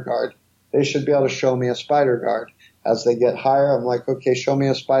spider guard, they should be able to show me a spider guard. As they get higher, I'm like, okay, show me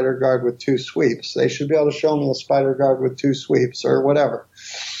a spider guard with 2 sweeps. They should be able to show me a spider guard with 2 sweeps or whatever.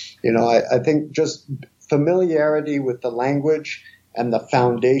 I think just familiarity with the language and the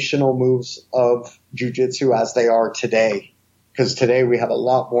foundational moves of jiu-jitsu as they are today. Because today we have a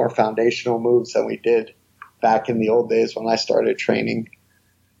lot more foundational moves than we did back in the old days when I started training.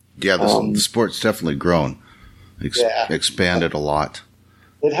 Yeah, the sport's definitely grown, expanded a lot.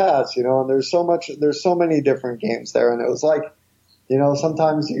 It has, and there's so many different games there. And it was like,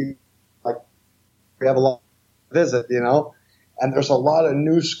 sometimes we have a lot of visit, and there's a lot of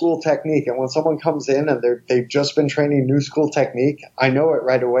new school technique. And when someone comes in and they've just been training new school technique, I know it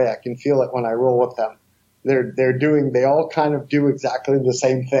right away. I can feel it when I roll with them. They all kind of do exactly the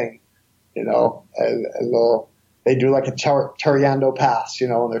same thing, and they do like a Toriando pass,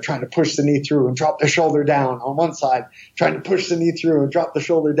 and they're trying to push the knee through and drop their shoulder down on one side, trying to push the knee through and drop the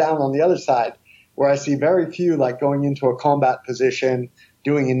shoulder down on the other side, where I see very few like going into a combat position,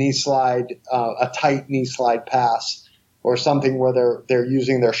 doing a knee slide, a tight knee slide pass, or something where they're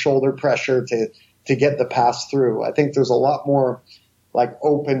using their shoulder pressure to get the pass through. I think there's a lot more like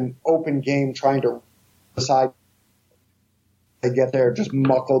open game trying to decide to get there, just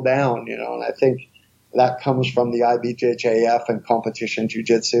muckle down, and I think that comes from the IBJJF and competition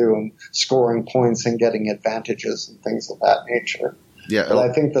jiu-jitsu and scoring points and getting advantages and things of that nature. Yeah. But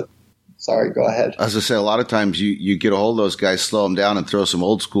I think sorry, go ahead. As I say, a lot of times you get a hold of those guys, slow them down and throw some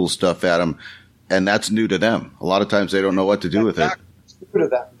old school stuff at them, and that's new to them. A lot of times they don't know what to do with it. It's new to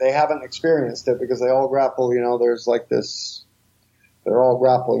them. They haven't experienced it because they all grapple, there's like this, they're all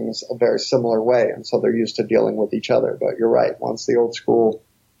grappling a very similar way, and so they're used to dealing with each other. But you're right, once the old school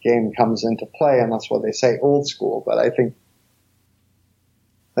game comes into play, and that's what they say, old school. But I think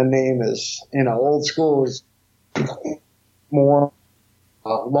the name is, old school is more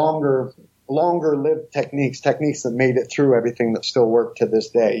longer lived techniques that made it through everything that still work to this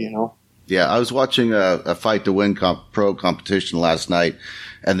day, Yeah, I was watching a Fight to Win pro competition last night,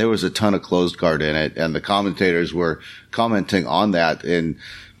 and there was a ton of closed guard in it, and the commentators were commenting on that, and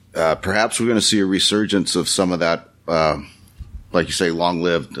perhaps we're going to see a resurgence of some of that, like you say,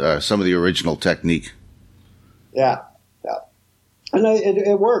 long-lived, some of the original technique. Yeah. And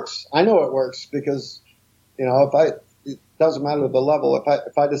it works. I know it works because, it doesn't matter the level.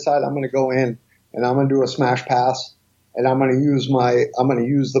 If I decide I'm going to go in and I'm going to do a smash pass and I'm going to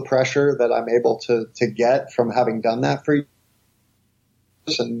use the pressure that I'm able to get from having done that for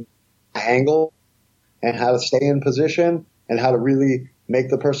years, and angle, and how to stay in position, and how to really make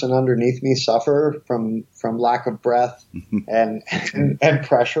the person underneath me suffer from lack of breath and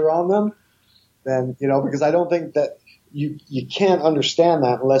pressure on them. Then, because I don't think that you can't understand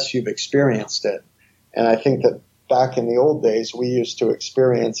that unless you've experienced it. And I think that back in the old days, we used to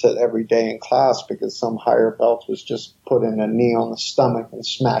experience it every day in class, because some higher belt was just putting a knee on the stomach and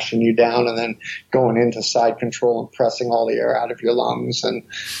smashing you down, and then going into side control and pressing all the air out of your lungs. And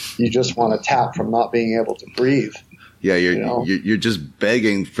you just want to tap from not being able to breathe. Yeah, you're just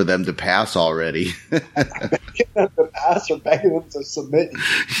begging for them to pass already. Begging them to pass or begging them to submit.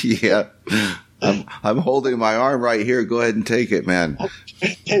 Yeah. I'm holding my arm right here. Go ahead and take it, man.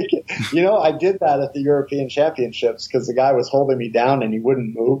 Take it. I did that at the European Championships, because the guy was holding me down and he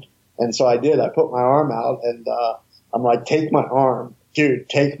wouldn't move. And so I did. I put my arm out, and I'm like, take my arm. Dude,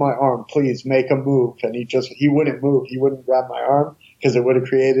 take my arm. Please make a move. And he wouldn't move. He wouldn't grab my arm, because it would have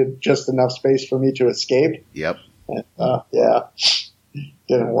created just enough space for me to escape. Yep. And, yeah,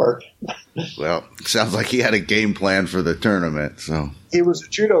 didn't work. Well, sounds like he had a game plan for the tournament. So he was a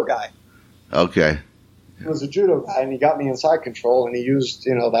judo guy. Okay. He was a judo guy, and he got me in side control, and he used,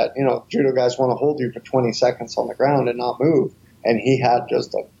 judo guys want to hold you for 20 seconds on the ground and not move. And he had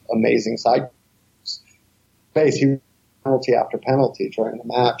just an amazing side space. He was penalty after penalty during the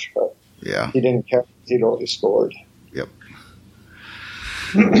match, but yeah, he didn't care. He'd already scored. Yep.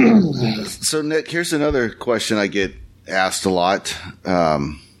 So, Nick, here's another question I get asked a lot.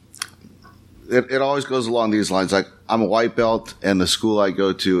 It always goes along these lines. Like, I'm a white belt, and the school I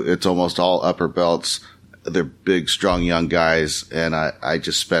go to, it's almost all upper belts. They're big, strong, young guys, and I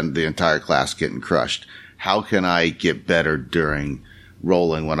just spend the entire class getting crushed. How can I get better during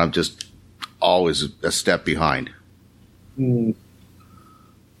rolling when I'm just always a step behind?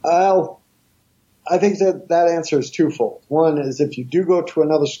 Well, I think that answer is twofold. One is, if you do go to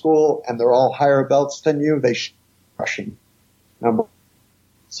another school and they're all higher belts than you, they should be crushing.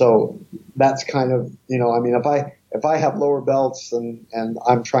 So that's kind of, if I have lower belts and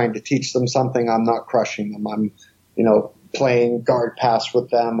I'm trying to teach them something, I'm not crushing them. I'm, playing guard pass with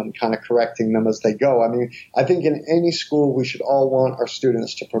them and kind of correcting them as they go. I think in any school, we should all want our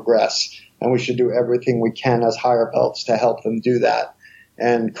students to progress, and we should do everything we can as higher belts to help them do that.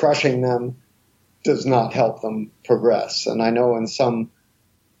 And crushing them does not help them progress. And I know in some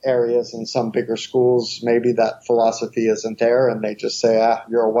areas, in some bigger schools, maybe that philosophy isn't there, and they just say,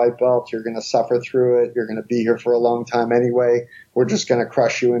 you're a white belt, you're going to suffer through it, you're going to be here for a long time anyway, we're just going to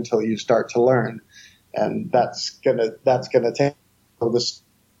crush you until you start to learn. And that's gonna take this,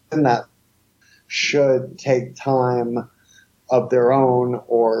 and that should take time of their own,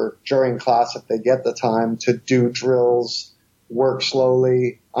 or during class if they get the time, to do drills, work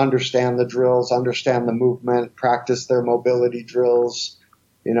slowly, understand the drills, understand the movement, practice their mobility drills,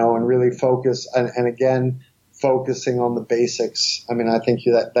 and really focus. And again, focusing on the basics. I think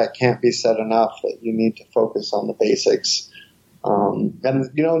that can't be said enough, that you need to focus on the basics. And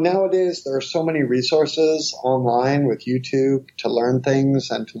nowadays there are so many resources online with YouTube to learn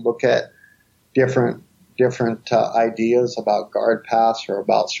things and to look at different ideas about guard pass or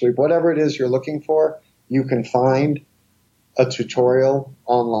about sweep. Whatever it is you're looking for, you can find a tutorial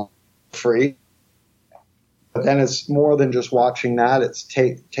online free. But then it's more than just watching that. It's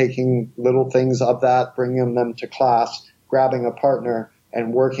taking little things of that, bringing them to class, grabbing a partner,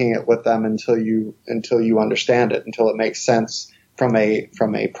 and working it with them until you understand it, until it makes sense from a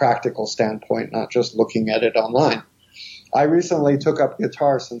practical standpoint, not just looking at it online. I recently took up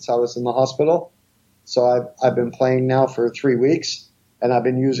guitar since I was in the hospital, so I've been playing now for 3 weeks, and I've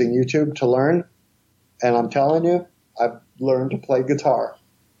been using YouTube to learn. And I'm telling you, I've learned to play guitar.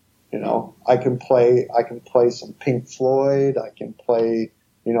 I can play some Pink Floyd. I can play,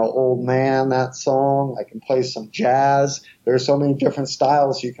 Old Man, that song. I can play some jazz. There are so many different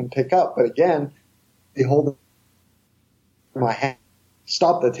styles you can pick up. But again, you hold it in my hand,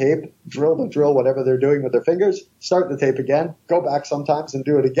 stop the tape, drill the drill, whatever they're doing with their fingers, start the tape again, go back sometimes and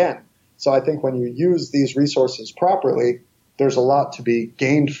do it again. So I think when you use these resources properly, there's a lot to be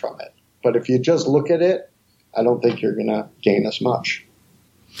gained from it. But if you just look at it, I don't think you're going to gain as much.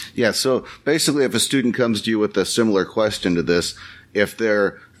 Yeah. So basically, if a student comes to you with a similar question to this, if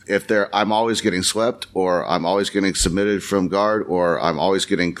they're I'm always getting swept, or I'm always getting submitted from guard, or I'm always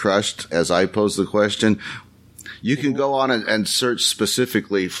getting crushed as I pose the question, you can go on and search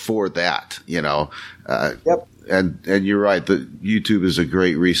specifically for that, Yep. And you're right. The YouTube is a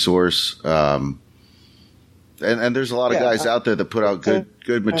great resource. And there's a lot of guys out there that put out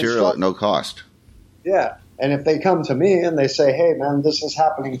good material at no cost. Yeah. And if they come to me and they say, hey, man, this is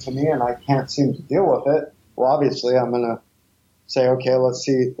happening to me and I can't seem to deal with it, well, obviously I'm going to say, okay, let's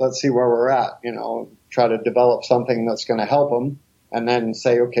see where we're at, try to develop something that's going to help them, and then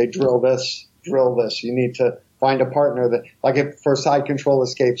say, okay, drill this. You need to find a partner that, like if for side control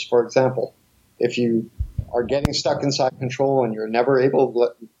escapes, for example, if you are getting stuck in side control and you're never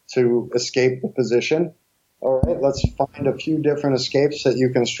able to escape the position, all right, let's find a few different escapes that you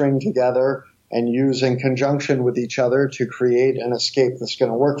can string together and use in conjunction with each other to create an escape that's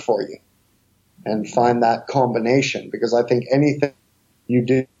going to work for you. And find that combination, because I think anything you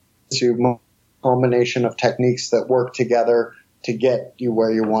do to a combination of techniques that work together to get you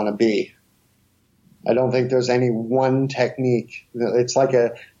where you want to be. I don't think there's any one technique. It's like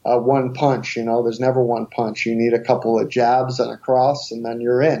a one punch, there's never one punch. You need a couple of jabs and a cross and then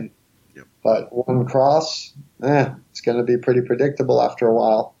you're in. Yep. But one cross, it's going to be pretty predictable after a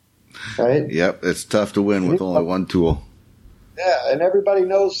while, right? Yep, it's tough to win with only one tool. Yeah, and everybody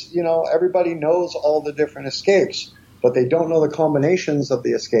knows all the different escapes, but they don't know the combinations of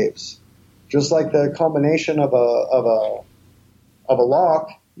the escapes. Just like the combination of a lock,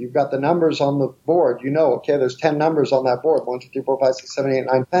 you've got the numbers on the board. Okay, there's 10 numbers on that board. 1, 2, 3, 4, 5, 6, 7, 8,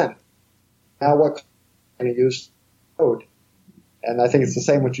 9, 10. Now what can you use code? And I think it's the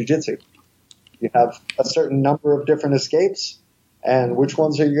same with jiu-jitsu. You have a certain number of different escapes, and which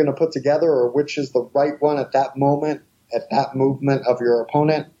ones are you going to put together, or which is the right one at that moment, at that movement of your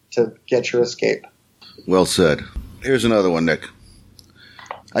opponent to get your escape. Well said. Here's another one, Nick.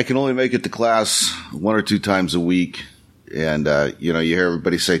 I can only make it to class 1 or 2 times a week. And, you hear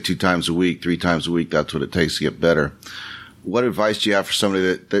everybody say 2 times a week, 3 times a week. That's what it takes to get better. What advice do you have for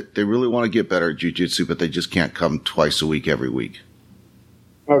somebody that they really want to get better at jiu-jitsu, but they just can't come twice a week every week?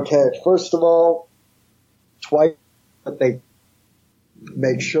 Okay. First of all, twice, but they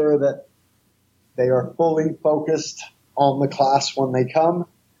make sure that they are fully focused on the class when they come,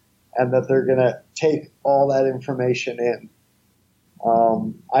 and that they're going to take all that information in.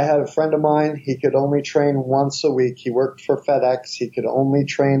 I had a friend of mine, he could only train once a week. He worked for FedEx. He could only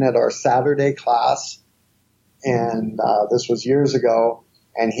train at our Saturday class, and this was years ago,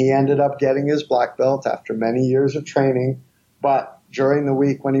 and he ended up getting his black belt after many years of training. But during the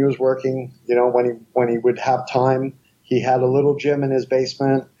week when he was working, when he would have time, he had a little gym in his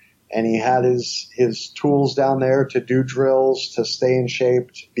basement, and he had his tools down there to do drills, to stay in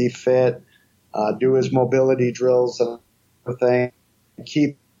shape, to be fit, do his mobility drills and everything, and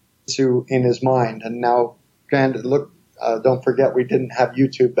keep to in his mind. And now, granted, look, don't forget we didn't have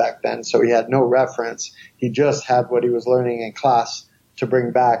YouTube back then, so he had no reference. He just had what he was learning in class to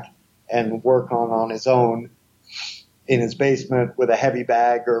bring back and work on his own in his basement with a heavy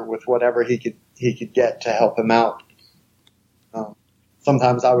bag or with whatever he could get to help him out.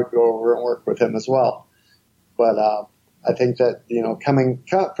 Sometimes I would go over and work with him as well. But I think that,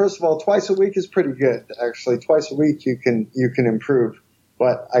 first of all, twice a week is pretty good. Actually, twice a week you can improve.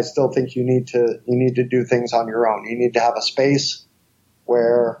 But I still think you need to do things on your own. You need to have a space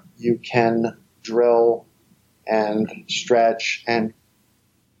where you can drill and stretch and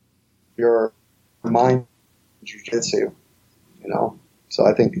your mind jiu-jitsu, So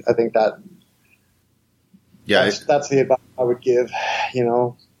I think that that's the advice I would give,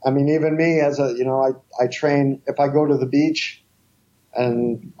 even me as I train, if I go to the beach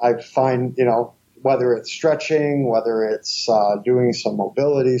and I find, whether it's stretching, whether it's doing some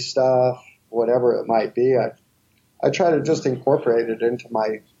mobility stuff, whatever it might be, I try to just incorporate it into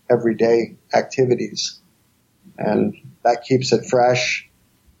my everyday activities. And that keeps it fresh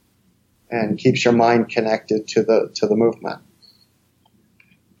and keeps your mind connected to the movement.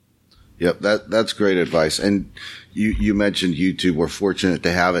 Yep, that's great advice. And you mentioned YouTube. We're fortunate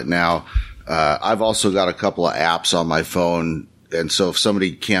to have it now. I've also got a couple of apps on my phone. And so if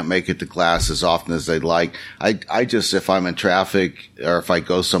somebody can't make it to class as often as they'd like, I just, if I'm in traffic or if I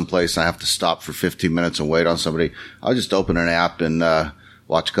go someplace and I have to stop for 15 minutes and wait on somebody, I'll just open an app and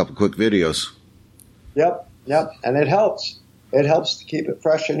watch a couple quick videos. Yep. And it helps. It helps to keep it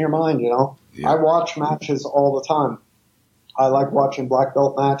fresh in your mind, Yeah. I watch matches all the time. I like watching black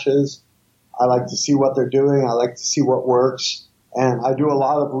belt matches. I like to see what they're doing. I like to see what works. And I do a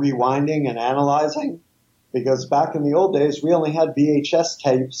lot of rewinding and analyzing, because back in the old days, we only had VHS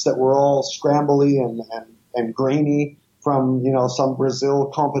tapes that were all scrambly and grainy from, some Brazil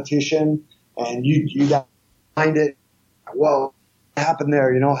competition. And you'd find it, whoa, what happened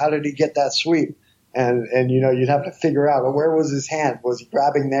there? How did he get that sweep? And you'd have to figure out, well, where was his hand? Was he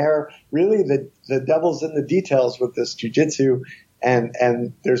grabbing there? Really, the devil's in the details with this jiu-jitsu.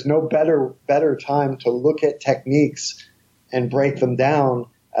 And there's no better time to look at techniques and break them down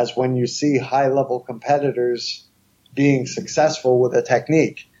as when you see high-level competitors being successful with a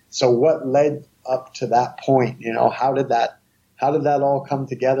technique. So what led up to that point? You know, how did that all come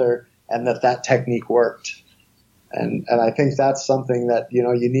together, and that technique worked? And I think that's something that, you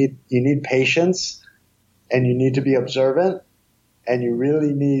know, you need patience, and you need to be observant, and you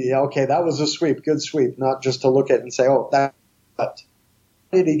really need, okay, that was a sweep, good sweep, not just to look at it and say, oh, that,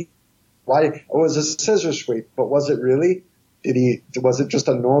 why, it was a scissor sweep, but was it really? Was it just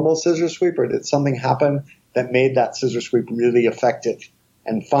a normal scissor sweep, or did something happen that made that scissor sweep really effective?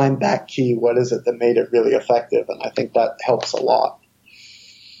 And find that key. What is it that made it really effective? And I think that helps a lot.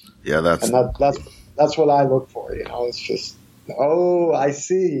 Yeah, that's what I look for. You know, it's just, oh, I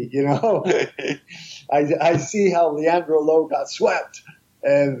see. You know, I see how Leandro Lowe got swept,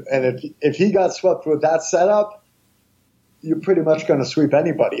 and if he got swept with that setup, you're pretty much going to sweep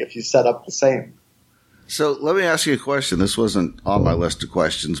anybody if you set up the same. So let me ask you a question. This wasn't on my list of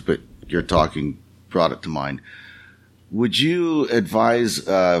questions, but your talking brought it to mind. Would you advise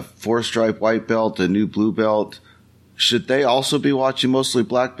a 4-stripe white belt, a new blue belt? Should they also be watching mostly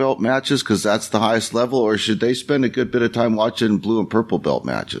black belt matches because that's the highest level, or should they spend a good bit of time watching blue and purple belt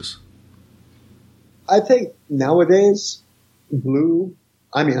matches? I think nowadays, blue,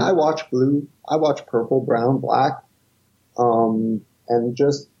 I mean, I watch blue, I watch purple, brown, black, and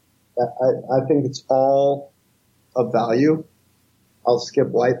just, I think it's all of value. I'll skip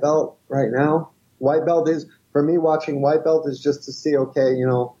white belt right now. White belt is, for me, watching white belt is just to see, okay, you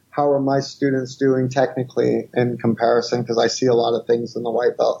know, how are my students doing technically in comparison? Because I see a lot of things in the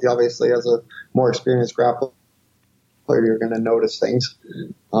white belt. Obviously, as a more experienced grappler, you're going to notice things.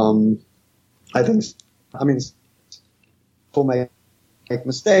 I mean, will make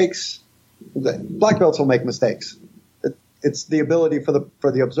mistakes. Black belts will make mistakes. It's the ability for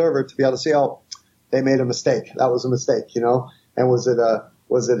the observer to be able to see, oh, they made a mistake. That was a mistake, you know. And was it a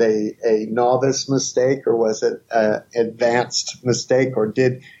novice mistake, or was it an advanced mistake, or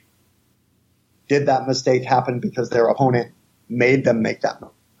did that mistake happen because their opponent made them make that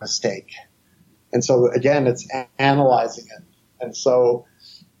mistake? And so again, it's analyzing it. And so,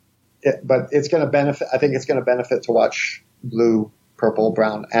 but it's going to benefit. I think it's going to benefit to watch blue, purple,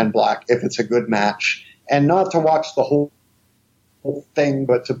 brown, and black if it's a good match, and not to watch the whole thing,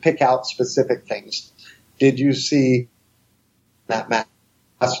 but to pick out specific things. Did you see that match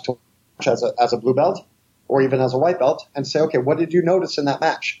as a blue belt or even as a white belt, and say, okay, what did you notice in that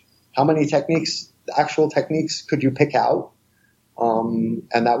match? How many actual techniques could you pick out? And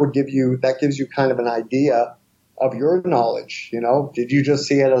that gives you kind of an idea of your knowledge. You know, did you just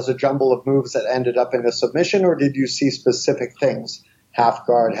see it as a jumble of moves that ended up in a submission, or did you see specific things? Half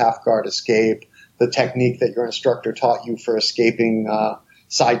guard, escape, the technique that your instructor taught you for escaping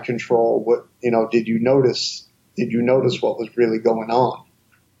side control. What, you know, did you notice what was really going on?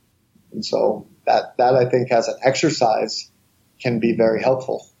 And so that I think as an exercise can be very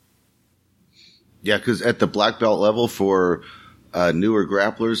helpful. Yeah, because at the black belt level for newer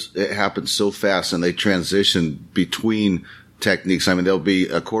grapplers, it happens so fast, and they transition between techniques. I mean, they'll be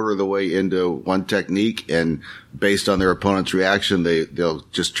a quarter of the way into one technique, and based on their opponent's reaction, they'll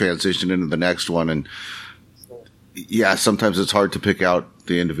just transition into the next one. And yeah, sometimes it's hard to pick out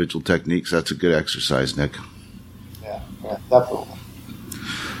the individual techniques. That's a good exercise, Nick. Yeah, definitely.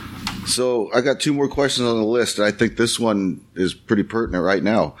 So I got 2 more questions on the list, and I think this one is pretty pertinent right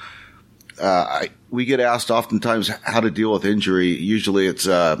now. We get asked oftentimes how to deal with injury. Usually it's,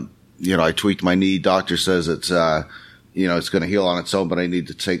 I tweaked my knee. Doctor says it's going to heal on its own, but I need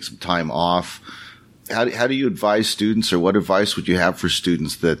to take some time off. How do you advise students, or what advice would you have for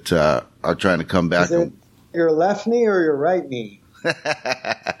students that are trying to come back? Is it your left knee or your right knee?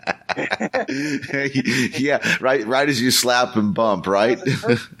 Yeah, right as you slap and bump, right? Does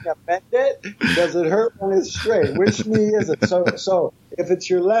it hurt when you bend it? Does it hurt when it's straight? Which knee is it? So if it's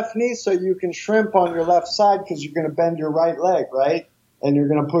your left knee, so you can shrimp on your left side because you're going to bend your right leg, right? And you're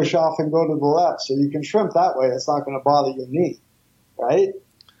going to push off and go to the left. So you can shrimp that way. It's not going to bother your knee, right?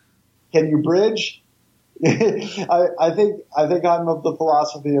 Can you bridge? I think I'm of the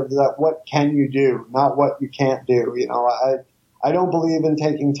philosophy of that. What can you do, not what you can't do. You know, I don't believe in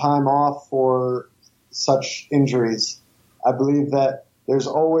taking time off for such injuries. I believe that there's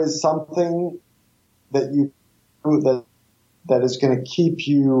always something that you do that is going to keep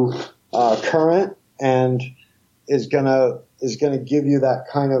you current and is going to give you that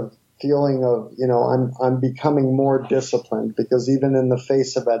kind of feeling of, you know, I'm becoming more disciplined, because even in the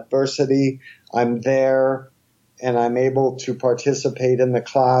face of adversity, I'm there and I'm able to participate in the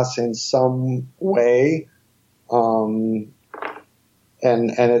class in some way.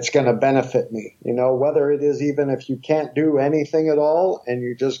 and it's going to benefit me, whether it is even if you can't do anything at all and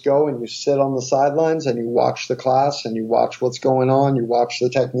you just go and you sit on the sidelines and you watch the class and you watch what's going on, you watch the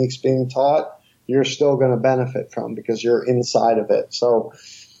techniques being taught, you're still going to benefit from because you're inside of it. So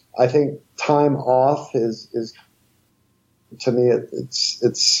I think time off is to me,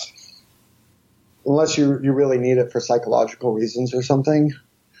 it's unless you really need it for psychological reasons or something.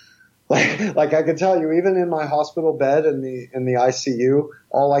 Like I could tell you, even in my hospital bed in the ICU,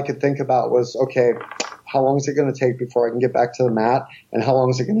 all I could think about was, okay, how long is it going to take before I can get back to the mat, and how long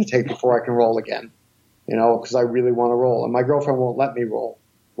is it going to take before I can roll again? Because I really want to roll, and my girlfriend won't let me roll.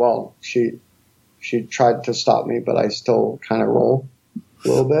 Well, she tried to stop me, but I still kind of roll a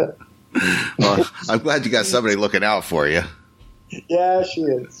little bit. Well, I'm glad you got somebody looking out for you. Yeah, she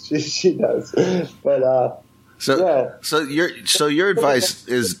is. She does. But So your advice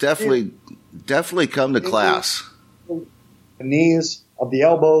is definitely come to class. The knees, of the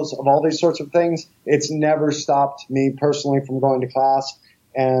elbows, of all these sorts of things. It's never stopped me personally from going to class,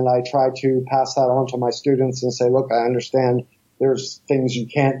 and I try to pass that on to my students and say, look, I understand there's things you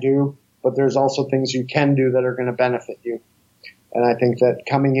can't do, but there's also things you can do that are going to benefit you. And I think that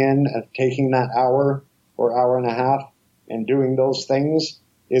coming in and taking that hour or hour and a half and doing those things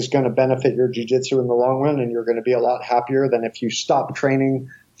is going to benefit your jiu-jitsu in the long run, and you're going to be a lot happier than if you stop training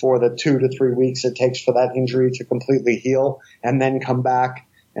for the 2 to 3 weeks it takes for that injury to completely heal and then come back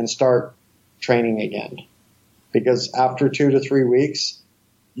and start training again. Because after 2 to 3 weeks,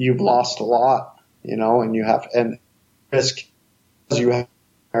 you've lost a lot, and you have, and risk as you have,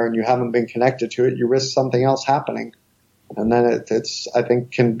 and you haven't been connected to it, you risk something else happening. And then it's, I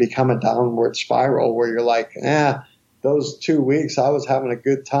think, can become a downward spiral where you're like, those 2 weeks, I was having a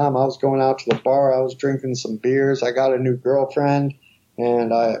good time. I was going out to the bar. I was drinking some beers. I got a new girlfriend,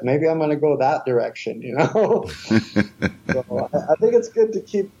 and maybe I'm going to go that direction, So I think it's good to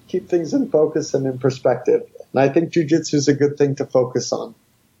keep things in focus and in perspective. And I think jiu-jitsu is a good thing to focus on.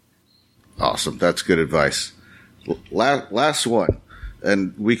 Awesome. That's good advice. Last one,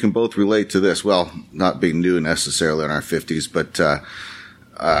 and we can both relate to this. Well, not being new necessarily in our 50s, but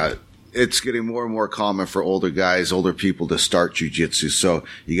it's getting more and more common for older people to start jiu-jitsu. So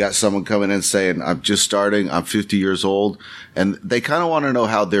you got someone coming in saying, I'm just starting, I'm 50 years old, and they kind of want to know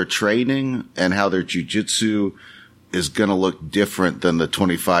how their training and how their jiu-jitsu is going to look different than the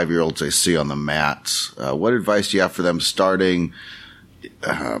 25-year-olds they see on the mats. What advice do you have for them starting?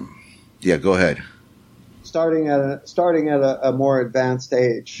 Go ahead. Starting at a more advanced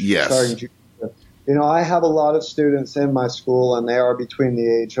age. Yes. Starting jiu-jitsu. I have a lot of students in my school, and they are between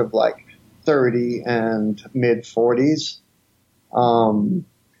the age of like 30 and mid 40s. And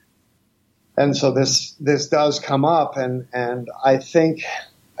so this does come up, and I think,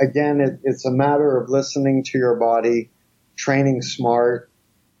 again, it's a matter of listening to your body, training smart,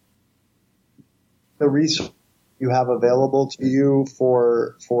 the resources you have available to you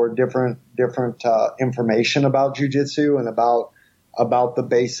for different information about jiu-jitsu and about the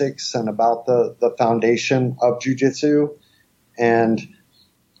basics and about the foundation of jiu-jitsu. And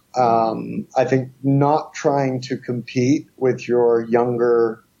I think not trying to compete with your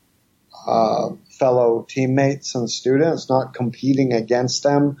younger fellow teammates and students, not competing against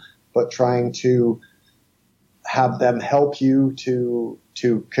them, but trying to have them help you to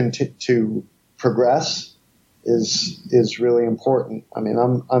progress is really important. I mean,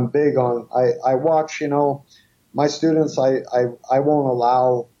 I'm big on, I watch, my students, I won't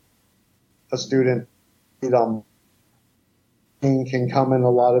allow a student can come in a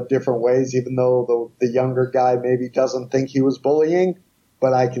lot of different ways, even though the younger guy maybe doesn't think he was bullying,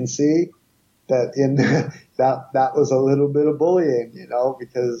 but I can see that that was a little bit of bullying,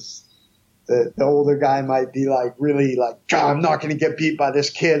 because the older guy might be like, really like, God, I'm not going to get beat by this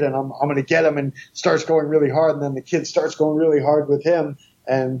kid, and I'm going to get him, and starts going really hard. And then the kid starts going really hard with him.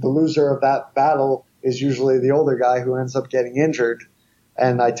 And the loser of that battle is usually the older guy who ends up getting injured.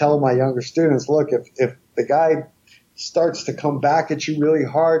 And I tell my younger students, look, if the guy starts to come back at you really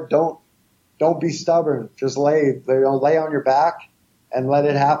hard, don't be stubborn. Just lay on your back and let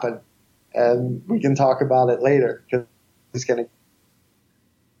it happen. And we can talk about it later, because he's going to.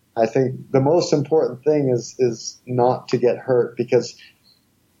 I think the most important thing is not to get hurt, because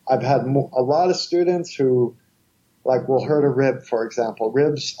I've had a lot of students who will hurt a rib, for example.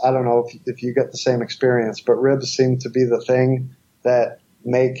 Ribs, I don't know if you get the same experience, but ribs seem to be the thing that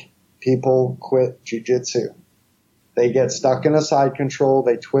make people quit jiu-jitsu. They get stuck in a side control,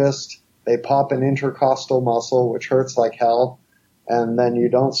 they twist, they pop an intercostal muscle, which hurts like hell, and then you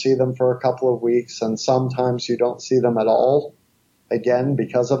don't see them for a couple of weeks, and sometimes you don't see them at all, again,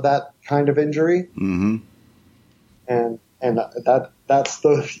 because of that kind of injury. Mm-hmm. And And that's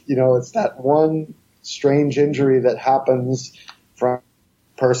the, it's that one strange injury that happens from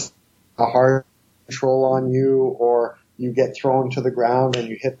a hard control on you, or you get thrown to the ground and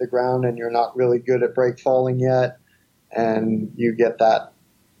you hit the ground and you're not really good at break falling yet. And you get that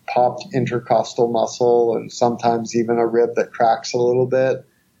popped intercostal muscle and sometimes even a rib that cracks a little bit.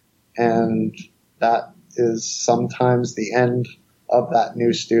 And that is sometimes the end of that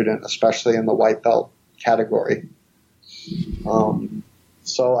new student, especially in the white belt category.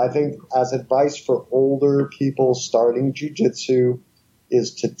 So I think as advice for older people starting jiu-jitsu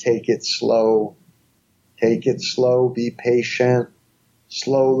is to take it slow. Take it slow, be patient,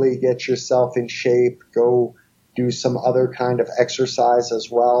 slowly get yourself in shape, go do some other kind of exercise as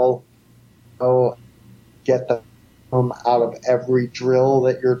well. Go get the out of every drill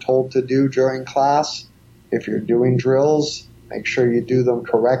that you're told to do during class. If you're doing drills, make sure you do them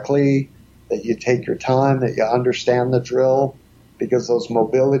correctly, that you take your time, that you understand the drill, because those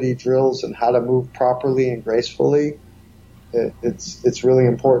mobility drills and how to move properly and gracefully, it's really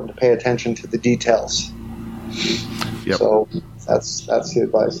important to pay attention to the details. Yep. So that's the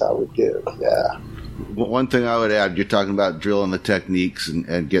advice I would give. Yeah. One thing I would add, you're talking about drilling the techniques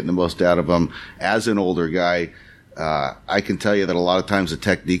and getting the most out of them. As an older guy, I can tell you that a lot of times the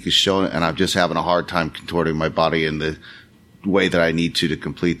technique is shown and I'm just having a hard time contorting my body in the way that I need to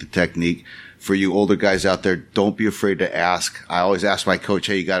complete the technique. For you older guys out there, don't be afraid to ask. I always ask my coach,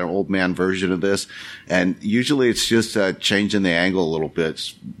 hey, you got an old man version of this? And usually it's just changing the angle a little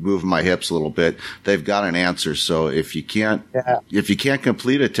bit, moving my hips a little bit. They've got an answer. So if you can't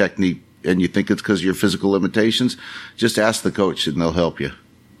complete a technique and you think it's because of your physical limitations, just ask the coach and they'll help you.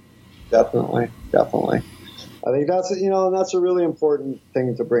 Definitely. I think that's a really important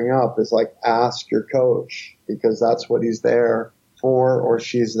thing to bring up is like ask your coach, because that's what he's there for, or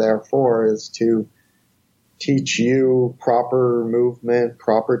she's there for, is to teach you proper movement,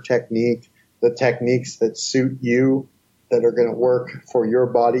 proper technique, the techniques that suit you, that are going to work for your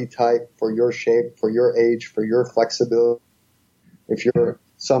body type, for your shape, for your age, for your flexibility. If you're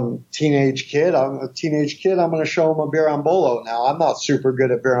some teenage kid, I'm going to show him a birambolo. Now, I'm not super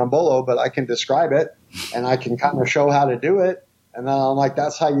good at birambolo, but I can describe it and I can kind of show how to do it. And then I'm like,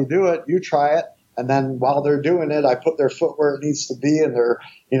 that's how you do it. You try it. And then while they're doing it, I put their foot where it needs to be, and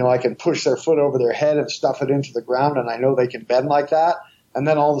I can push their foot over their head and stuff it into the ground, and I know they can bend like that. And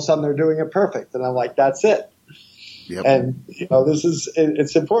then all of a sudden they're doing it perfect. And I'm like, that's it. Yep. And,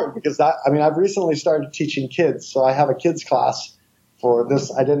 it's important because I've recently started teaching kids. So I have a kids class for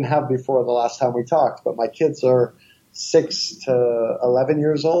this I didn't have before the last time we talked, but my kids are 6 to 11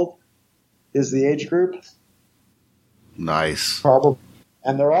 years old is the age group. Nice. Probably.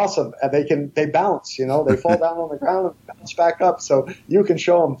 And they're awesome. And they bounce, they fall down on the ground and bounce back up. So you can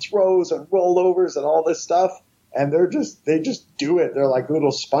show them throws and rollovers and all this stuff. And they just do it. They're like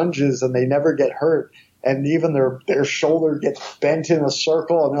little sponges and they never get hurt. And even their shoulder gets bent in a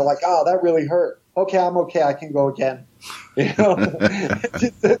circle and they're like, oh, that really hurt. Okay, I'm okay. I can go again.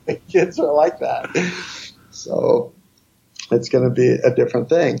 The kids are like that. So it's going to be a different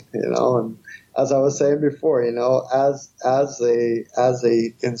thing, and as I was saying before, as a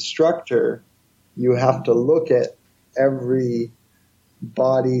instructor, you have to look at every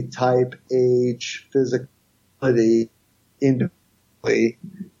body type, age, physicality individually,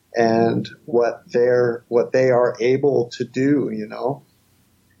 and what they are able to do,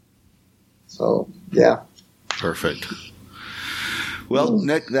 So, yeah. Perfect. Well,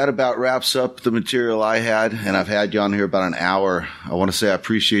 Nick, that about wraps up the material I had, and I've had you on here about an hour. I want to say I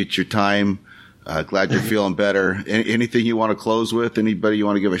appreciate your time. Glad you're feeling better. Anything you want to close with? Anybody you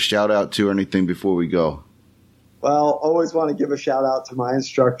want to give a shout out to or anything before we go? Well, always want to give a shout out to my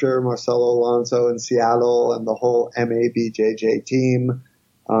instructor, Marcelo Alonso in Seattle, and the whole BjjBrick team.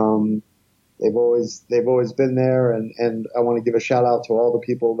 They've always been there, and I want to give a shout out to all the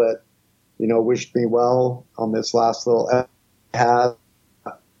people that, wished me well on this last little episode I had.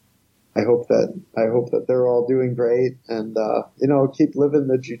 I hope that they're all doing great, and keep living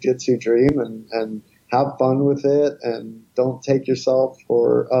the jiu-jitsu dream and have fun with it, and don't take yourself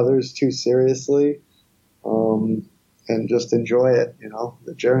or others too seriously, and just enjoy it,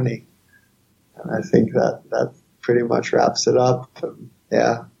 the journey. And I think that pretty much wraps it up.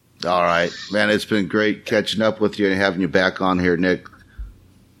 Yeah. All right, man. It's been great catching up with you and having you back on here, Nick.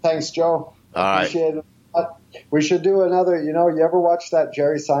 Thanks, Joe. All right. Appreciate it. We should do another, you ever watch that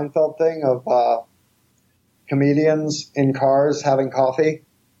Jerry Seinfeld thing of comedians in cars having coffee?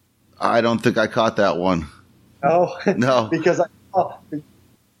 I don't think I caught that one. No? Because I saw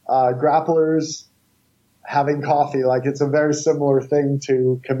grapplers having coffee. Like, it's a very similar thing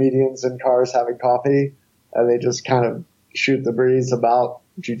to comedians in cars having coffee. And they just kind of shoot the breeze about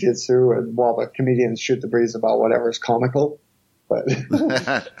jiu-jitsu, and while the comedians shoot the breeze about whatever's comical. But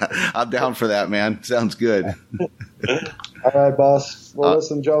I'm down for that, man. Sounds good. All right, boss. Well,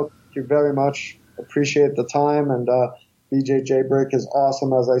 listen, Joe, thank you very much. Appreciate the time, and BjjBrick is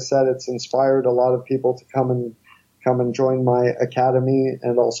awesome. As I said, it's inspired a lot of people to come and join my academy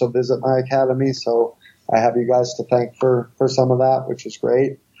and also visit my academy. So I have you guys to thank for some of that, which is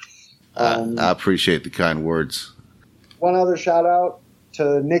great. I appreciate the kind words. One other shout out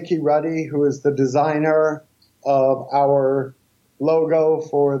to Nikki Ruddy, who is the designer of our logo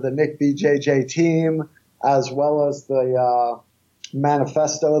for the Nick BJJ team, as well as the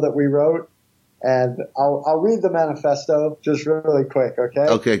manifesto that we wrote. And I'll read the manifesto just really quick, okay?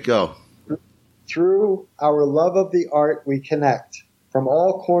 Okay, go. Through our love of the art, we connect. From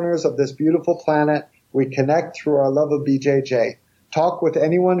all corners of this beautiful planet, we connect through our love of BJJ. Talk with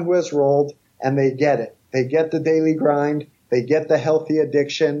anyone who has rolled, and they get it. They get the daily grind. They get the healthy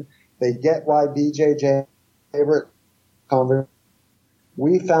addiction. They get why BJJ favorite conversation.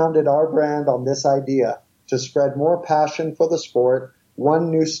 We founded our brand on this idea, to spread more passion for the sport,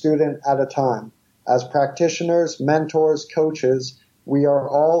 one new student at a time. As practitioners, mentors, coaches, we are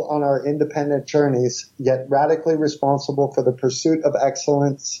all on our independent journeys, yet radically responsible for the pursuit of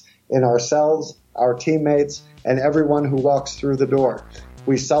excellence in ourselves, our teammates, and everyone who walks through the door.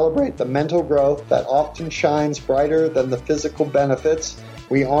 We celebrate the mental growth that often shines brighter than the physical benefits.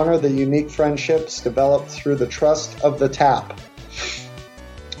 We honor the unique friendships developed through the trust of the tap.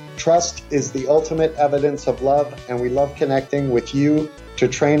 Trust is the ultimate evidence of love, and we love connecting with you to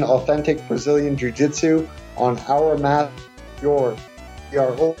train authentic Brazilian Jiu-Jitsu on our mat. Yours.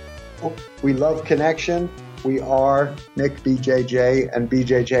 We love connection. We are Nick BJJ and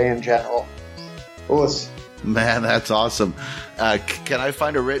BJJ in general. Us. Man, that's awesome. Can I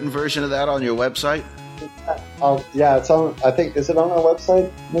find a written version of that on your website? Yeah, it's on. I think, is it on our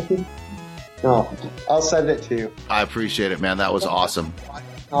website, Nikki? No, I'll send it to you. I appreciate it, man. That was awesome.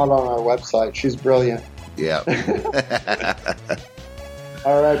 Not on our website. She's brilliant. Yeah.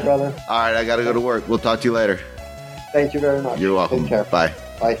 All right, brother. All right, I got to go to work. We'll talk to you later. Thank you very much. You're welcome. Take care. Bye.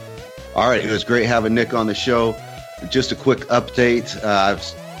 Bye. All right, it was great having Nick on the show. Just a quick update. I've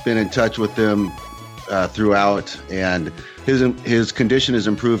been in touch with him throughout, and his condition is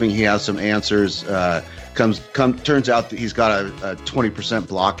improving. He has some answers. Turns out that he's got a 20%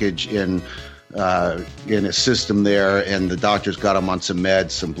 blockage in his system there, and the doctor's got him on some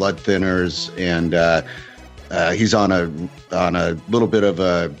meds, some blood thinners, and he's on a little bit of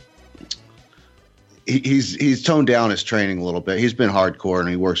a. He's toned down his training a little bit. He's been hardcore and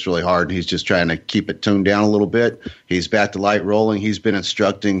he works really hard, and he's just trying to keep it toned down a little bit. He's back to light rolling. He's been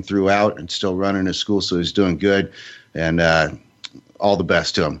instructing throughout and still running his school, so he's doing good. And all the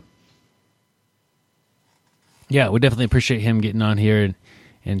best to him. Yeah, we definitely appreciate him getting on here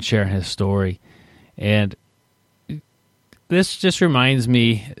and sharing his story. And this just reminds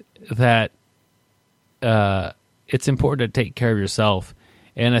me that it's important to take care of yourself.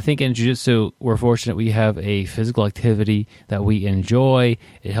 And I think in jiu-jitsu, we're fortunate we have a physical activity that we enjoy.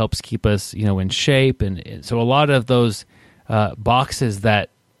 It helps keep us, in shape. And so a lot of those boxes that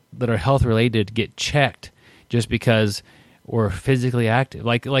are health-related get checked just because we're physically active.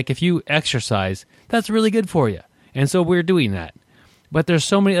 Like if you exercise, that's really good for you. And so we're doing that. But there's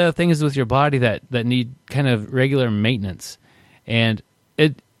so many other things with your body that need kind of regular maintenance. And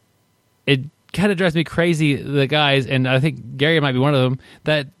it kind of drives me crazy, the guys, and I think Gary might be one of them,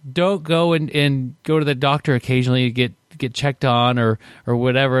 that don't go and go to the doctor occasionally to get checked on or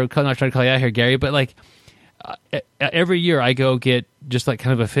whatever. I'm not trying to call you out here, Gary, but every year I go get just kind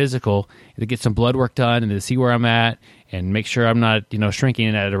of a physical to get some blood work done and to see where I'm at and make sure I'm not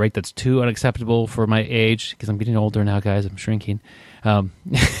shrinking at a rate that's too unacceptable for my age, because I'm getting older now, guys. I'm shrinking. I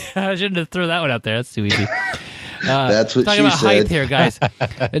shouldn't have thrown that one out there. That's too easy. That's what talking she about said. height here, guys.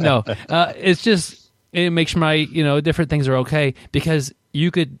 No, it's just it makes my different things are okay, because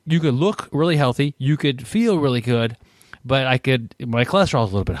you could look really healthy, you could feel really good, but my cholesterol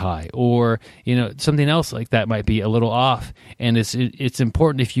is a little bit high, or something else like that might be a little off. And it's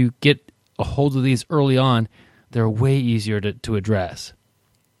important, if you get a hold of these early on, they're way easier to address.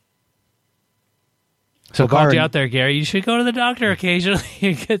 So called you out there, Gary. You should go to the doctor occasionally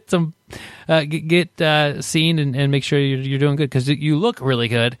and get some get seen and make sure you're doing good, because you look really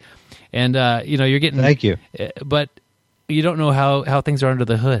good, and you're getting. Thank you. But you don't know how things are under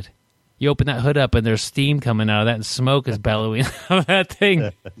the hood. You open that hood up and there's steam coming out of that, and smoke is bellowing out of that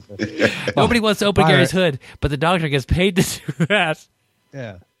thing. Nobody wants to open Gary's hood, but the doctor gets paid to do that.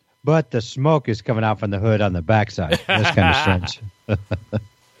 Yeah, but the smoke is coming out from the hood on the backside. That's kind of strange.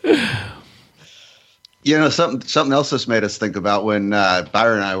 You know, something else that's made us think about when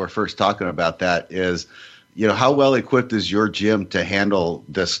Byron and I were first talking about that is, you know, how well equipped is your gym to handle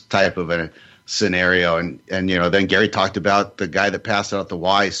this type of a scenario? And you know, then Gary talked about the guy that passed out the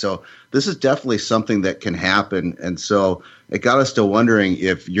Y. So this is definitely something that can happen. And so it got us to wondering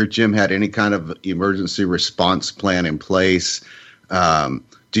if your gym had any kind of emergency response plan in place.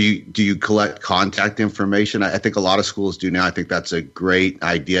 Do you collect contact information? I think a lot of schools do now. I think that's a great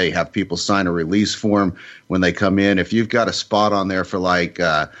idea. You have people sign a release form when they come in. If you've got a spot on there for like,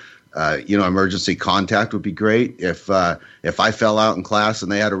 emergency contact would be great. If I fell out in class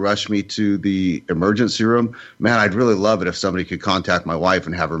and they had to rush me to the emergency room, man, I'd really love it if somebody could contact my wife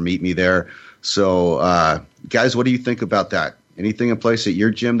and have her meet me there. So, guys, what do you think about that? Anything in place at your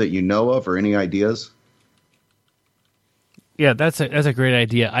gym that you know of, or any ideas? Yeah, that's a great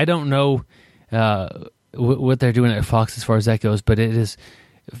idea. I don't know what they're doing at Fox as far as that goes, but it is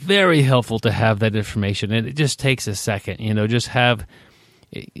very helpful to have that information. And it just takes a second, just have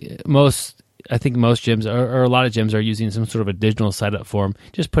I think most gyms or a lot of gyms are using some sort of a digital setup form.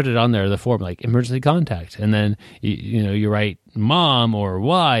 Just put it on there, the form, like emergency contact. And then, you write mom or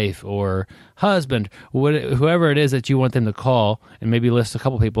wife or husband, whoever it is that you want them to call, and maybe list a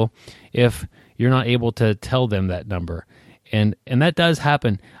couple people if you're not able to tell them that number. And that does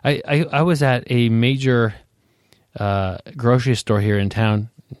happen. I was at a major grocery store here in town,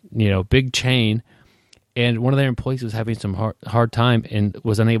 big chain, and one of their employees was having some hard time and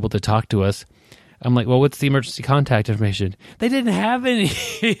was unable to talk to us. I'm like, well, what's the emergency contact information? They didn't have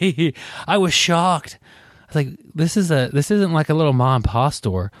any. I was shocked. I was like, this isn't like a little mom and pop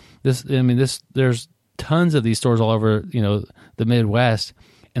store. There's tons of these stores all over, the Midwest,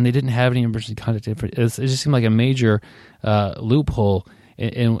 and they didn't have any emergency contact information. It just seemed like a major loophole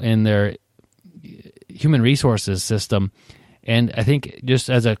in their human resources system. And I think just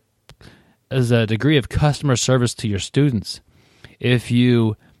as a degree of customer service to your students, if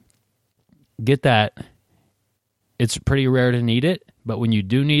you get that, it's pretty rare to need it, but when you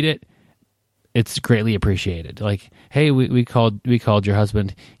do need it, it's greatly appreciated. Like, hey, we called your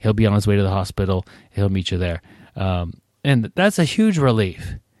husband. He'll be on his way to the hospital. He'll meet you there. And that's a huge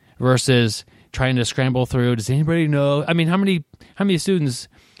relief versus trying to scramble through. Does anybody know? I mean, how many students?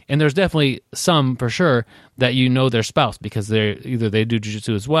 And there's definitely some for sure that their spouse because they do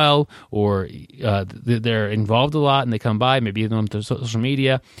jiu-jitsu as well, or they're involved a lot and they come by, maybe even on social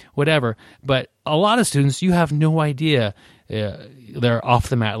media, whatever. But a lot of students, you have no idea they're off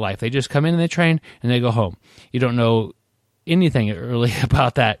the mat life. They just come in and they train and they go home. You don't know anything really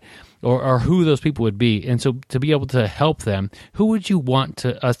about that or who those people would be. And so to be able to help them, who would you want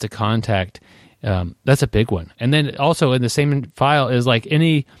us to contact? That's a big one. And then also in the same file is like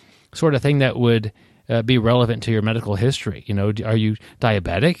any sort of thing that would be relevant to your medical history. Are you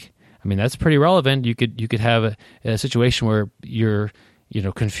diabetic? I mean, that's pretty relevant. You could have a situation where you're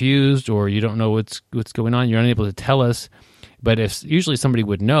confused or you don't know what's going on. You're unable to tell us. But if usually somebody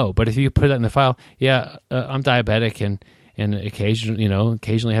would know. But if you put that in the file, I'm diabetic and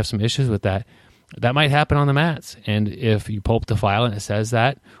occasionally have some issues with that. That might happen on the mats. And if you pull up the file and it says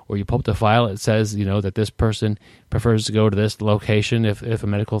that, or you pull up the file, it says, that this person prefers to go to this location if a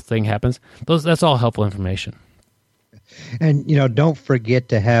medical thing happens, that's all helpful information. And, don't forget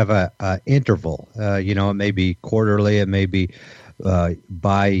to have a interval. It may be quarterly, it may be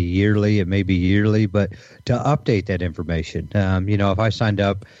bi-yearly, it may be yearly, but to update that information. If I signed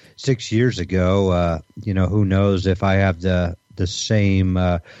up 6 years ago, who knows if I have the same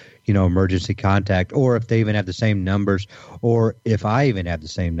emergency contact, or if they even have the same numbers, or if I even have the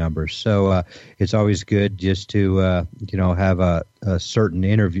same numbers. So it's always good just to have a certain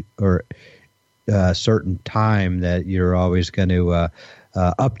interview or a certain time that you're always going to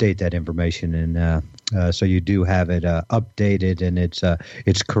update that information, and so you do have it updated and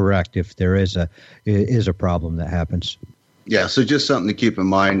it's correct if there is a problem that happens. Yeah, so just something to keep in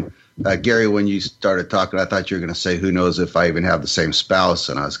mind. Gary, when you started talking, I thought you were going to say, who knows if I even have the same spouse?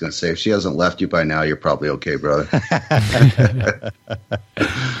 And I was going to say, if she hasn't left you by now, you're probably okay, brother.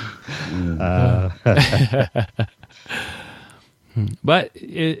 But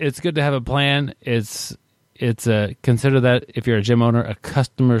it's good to have a plan. It's consider that if you're a gym owner, a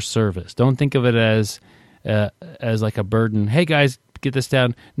customer service. Don't think of it as like a burden. Hey, guys, get this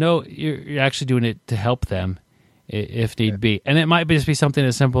down. No, you're actually doing it to help them if need be. And it might just be something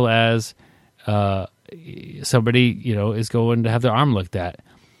as simple as somebody, is going to have their arm looked at.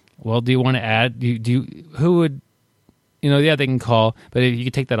 Well, do you want to add, who would, they can call, but if you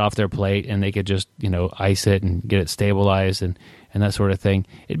could take that off their plate and they could just, ice it and get it stabilized and that sort of thing,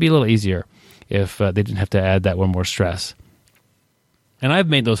 it'd be a little easier if they didn't have to add that one more stress. And I've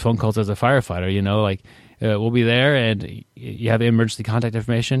made those phone calls as a firefighter, like we'll be there and you have emergency contact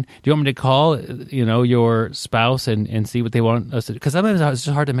information. Do you want me to call, your spouse and see what they want us to do? Because sometimes it's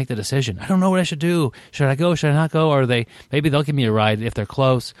just hard to make the decision. I don't know what I should do. Should I go? Should I not go? Or maybe they'll give me a ride if they're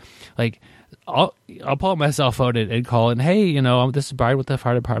close. Like, I'll pull out my cell phone and call and, hey, this is Brian with the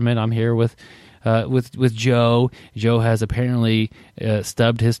fire department. I'm here with Joe. Joe has apparently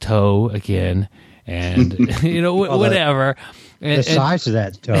stubbed his toe again. And, whatever. The size of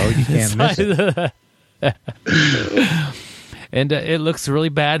that toe, you can't miss it. And it looks really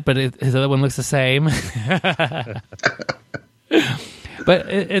bad, but his other one looks the same. But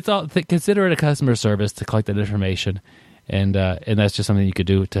it's all consider it a customer service to collect that information, and that's just something you could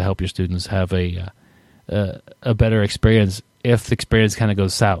do to help your students have a better experience if the experience kind of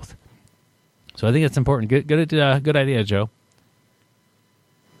goes south. So I think it's important. Good idea, Joe.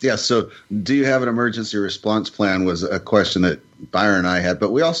 Yeah, so do you have an emergency response plan was a question that Byron and I had.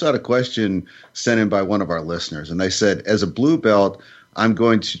 But we also had a question sent in by one of our listeners. And they said, as a blue belt, I'm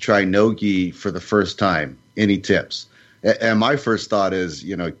going to try no-gi for the first time. Any tips? And my first thought is,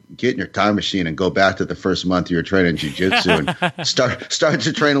 get in your time machine and go back to the first month you were training jiu-jitsu and start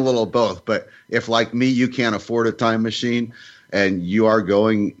to train a little of both. But if, like me, you can't afford a time machine and you are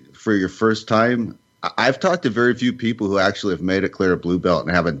going for your first time, I've talked to very few people who actually have made it clear to blue belt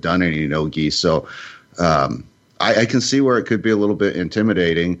and haven't done any no-gi. So I can see where it could be a little bit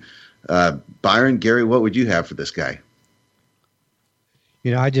intimidating. Byron, Gary, what would you have for this guy?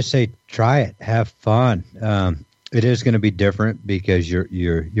 I just say try it, have fun. It is going to be different because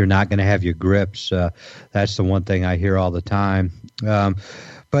you're not going to have your grips. That's the one thing I hear all the time.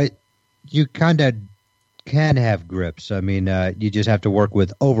 But you kind of can have grips. I mean, you just have to work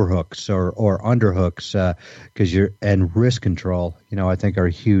with overhooks or underhooks because and wrist control, I think are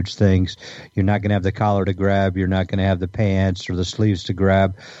huge things. You're not going to have the collar to grab. You're not going to have the pants or the sleeves to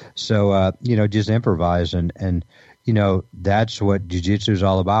grab. So, just improvise. And that's what jiu-jitsu is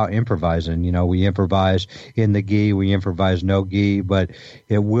all about, improvising. We improvise in the gi, we improvise no gi, but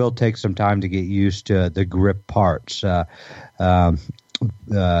it will take some time to get used to the grip parts.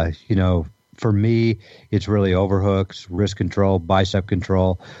 For me, it's really overhooks, wrist control, bicep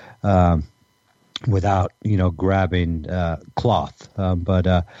control, without grabbing cloth.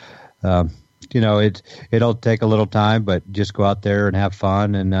 It'll take a little time, but just go out there and have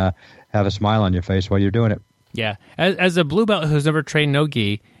fun and have a smile on your face while you're doing it. Yeah, as a blue belt who's never trained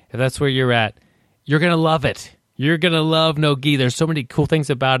no-gi, if that's where you're at, you're gonna love it. You're gonna love no-gi. There's so many cool things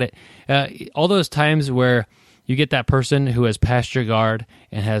about it. All those times where you get that person who has passed your guard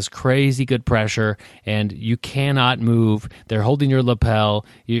and has crazy good pressure, and you cannot move. They're holding your lapel.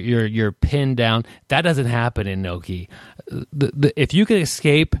 You're pinned down. That doesn't happen in no-gi. If you can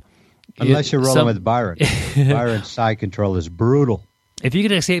escape, unless you're rolling with Byron, Byron's side control is brutal. If you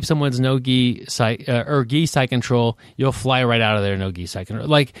can escape someone's no-gi or gi side control, you'll fly right out of their no-gi side control.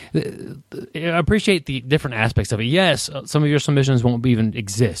 Like, I appreciate the different aspects of it. Yes, some of your submissions won't even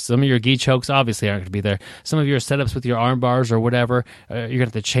exist. Some of your gi chokes obviously aren't going to be there. Some of your setups with your arm bars or whatever, you're going to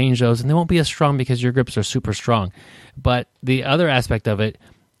have to change those, and they won't be as strong because your grips are super strong. But the other aspect of it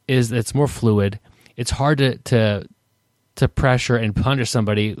is it's more fluid. It's hard to pressure and punish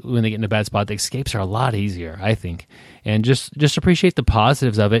somebody when they get in a bad spot. The escapes are a lot easier, I think. And just appreciate the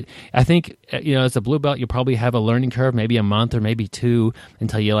positives of it. I think, as a blue belt, you'll probably have a learning curve, maybe a month or maybe two,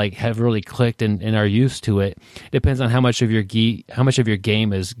 until you have really clicked and are used to it. Depends on how much of your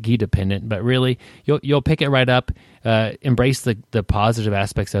game is gi dependent, but really you'll pick it right up. Embrace the positive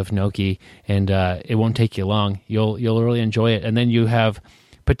aspects of no-gi, and it won't take you long. You'll really enjoy it. And then you have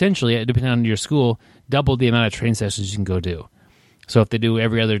potentially, depending on your school, double the amount of training sessions you can go do. So if they do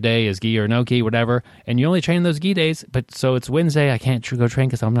every other day is gi or no gi, whatever, and you only train those gi days, but so it's Wednesday, I can't go train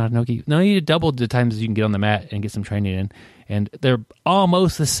because I'm not a no gi. No, you double the times you can get on the mat and get some training in, and they're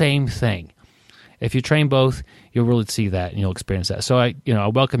almost the same thing. If you train both, you'll really see that and you'll experience that. So I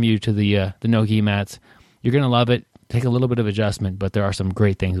welcome you to the no gi mats. You're gonna love it. Take a little bit of adjustment, but there are some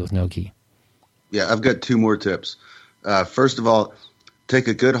great things with no gi. Yeah, I've got two more tips. First of all, take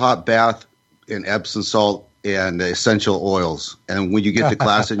a good hot bath in Epsom salt and essential oils. And when you get to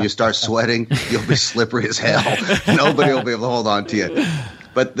class and you start sweating, you'll be slippery as hell. Nobody will be able to hold on to you.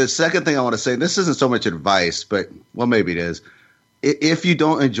 But the second thing I want to say, this isn't so much advice, but, well, maybe it is. If you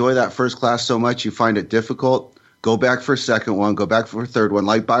don't enjoy that first class so much, you find it difficult, go back for a second one, go back for a third one.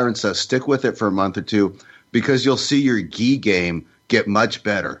 Like Byron says, stick with it for a month or two because you'll see your gi game get much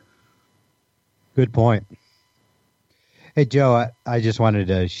better. Good point. Hey, Joe, I just wanted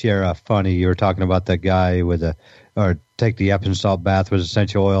to share a funny. You were talking about that guy take the Epsom salt bath with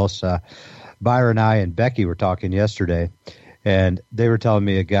essential oils. Byron and I and Becky were talking yesterday, And they were telling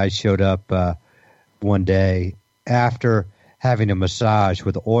me a guy showed up one day after having a massage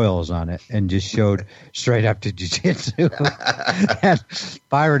with oils on it and just showed straight up to jiu-jitsu. And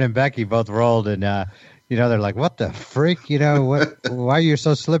Byron and Becky both rolled, and they're like, "What the freak? Why are you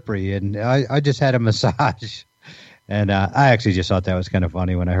so slippery?" And I just had a massage. And I actually just thought that was kind of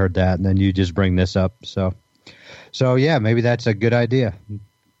funny when I heard that. And then you just bring this up. So yeah, maybe that's a good idea.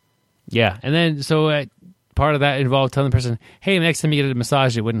 Yeah. And then, part of that involved telling the person, hey, next time you get a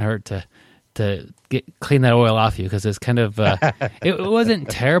massage, it wouldn't hurt to clean that oil off you, because it's kind of, it wasn't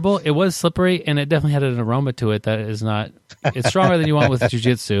terrible. It was slippery, and it definitely had an aroma to it that is not, it's stronger than you want with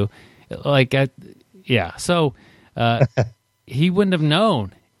jiu-jitsu. So he wouldn't have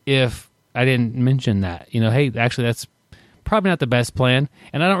known if I didn't mention that. Hey, actually, that's probably not the best plan,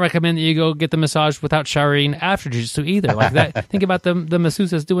 and I don't recommend that you go get the massage without showering after jiu-jitsu either. Like that. Think about the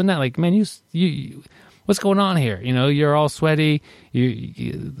masseuse that's doing that. Like, man, you what's going on here? You're all sweaty.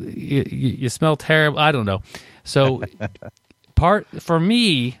 You smell terrible. I don't know. So, for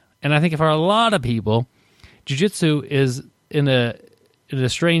me, and I think for a lot of people, jiu-jitsu is in a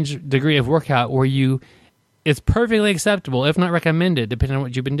strange degree of workout where it's perfectly acceptable, if not recommended, depending on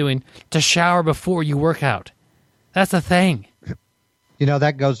what you've been doing, to shower before you work out. That's the thing.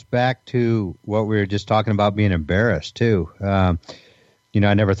 That goes back to what we were just talking about, being embarrassed, too. I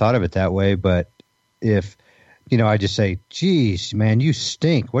never thought of it that way, but if, I just say, geez, man, you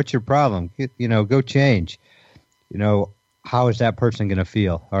stink. What's your problem? Go change. How is that person going to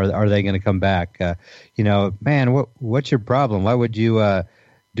feel? Are they going to come back? Man, what's your problem? Why would you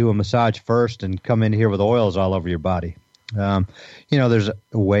do a massage first and come in here with oils all over your body? There's a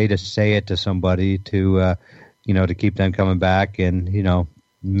way to say it to somebody to keep them coming back and,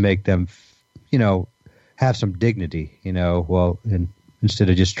 make them, have some dignity, instead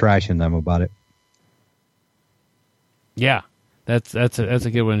of just trashing them about it. Yeah, that's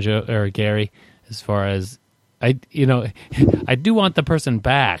a good one, Joe or Gary. As far as I do want the person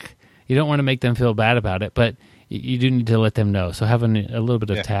back. You don't want to make them feel bad about it, but you do need to let them know. So having a little bit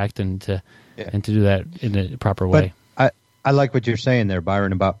of tact and to do that in a proper way. But I like what you're saying there,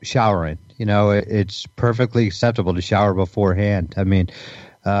 Byron, about showering. It's perfectly acceptable to shower beforehand. I mean,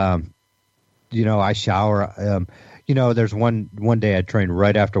 I shower. There's one day I trained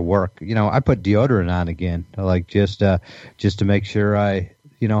right after work. I put deodorant on again, like just to make sure I,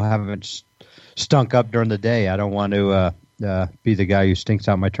 haven't stunk up during the day. I don't want to be the guy who stinks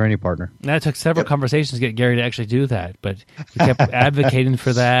out my training partner. And that took several conversations to get Gary to actually do that, but we kept advocating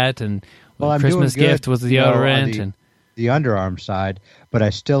for that. And Christmas gift was deodorant and the underarm side, but I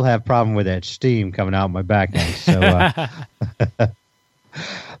still have problem with that steam coming out my back end. So,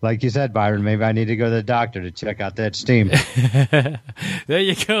 like you said, Byron, maybe I need to go to the doctor to check out that steam. There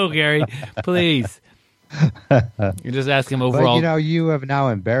you go, Gary. Please. You're just asking overall. But, you have now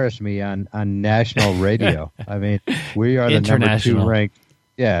embarrassed me on national radio. I mean, we are the number 2 ranked.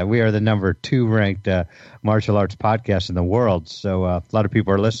 Yeah, we are the number 2 ranked martial arts podcast in the world. So a lot of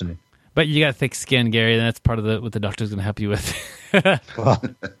people are listening. But you got thick skin, Gary, and that's part of what the doctor's going to help you with.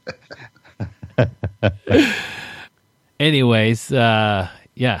 Anyways,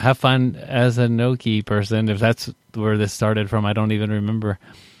 have fun as a no-gi person, if that's where this started from. I don't even remember.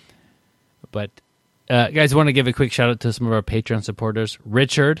 But, guys, I want to give a quick shout-out to some of our Patreon supporters.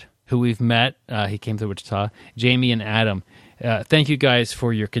 Richard, who we've met. He came through Wichita. Jamie and Adam. Thank you guys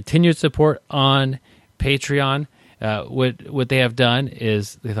for your continued support on Patreon. What they have done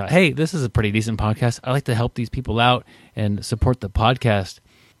is they thought, hey, this is a pretty decent podcast. I like to help these people out and support the podcast.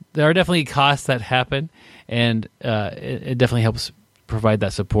 There are definitely costs that happen, and it definitely helps provide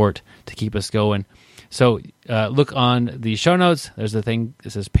that support to keep us going. So look on the show notes. There's the thing that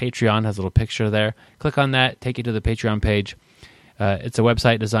says Patreon, has a little picture there. Click on that, take you to the Patreon page. It's a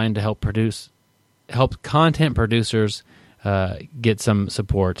website designed to help content producers get some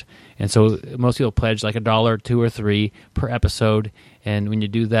support. And so most people pledge like $1, $2, or $3 per episode. And when you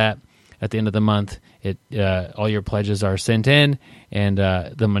do that, at the end of the month, all your pledges are sent in, and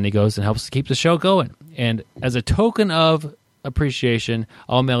the money goes and helps keep the show going. And as a token of appreciation,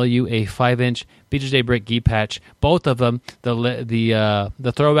 I'll mail you a 5-inch BjjBrick gi patch, both of them, the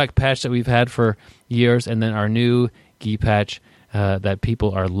throwback patch that we've had for years, and then our new gi patch that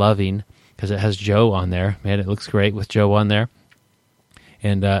people are loving because it has Joe on there. Man, it looks great with Joe on there.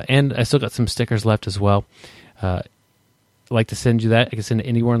 And I still got some stickers left as well. I'd like to send you that. I can send it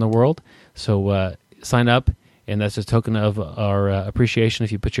anywhere in the world. So sign up, and that's a token of our appreciation.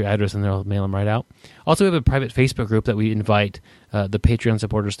 If you put your address in there, I'll mail them right out. Also, we have a private Facebook group that we invite the Patreon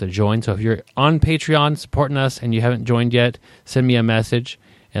supporters to join. So if you're on Patreon supporting us and you haven't joined yet, send me a message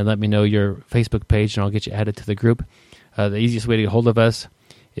and let me know your Facebook page, and I'll get you added to the group. the easiest way to get hold of us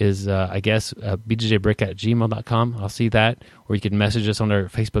is, BjjBrick@gmail.com. I'll see that. Or you can message us on our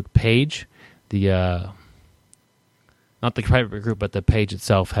Facebook page. Not the private group, but the page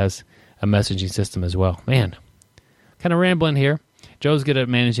itself has a messaging system as well. Man, kind of rambling here. Joe's good at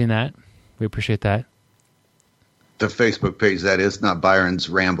managing that. We appreciate that. The Facebook page, that is, not Byron's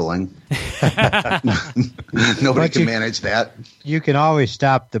rambling. Nobody can manage that. You can always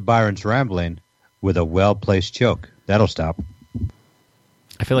stop the Byron's rambling with a well-placed choke. That'll stop.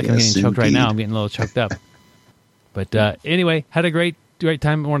 I feel like I'm getting choked right now. I'm getting a little choked up. But anyway, had a great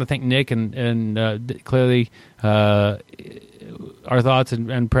time. I want to thank Nick, and clearly our thoughts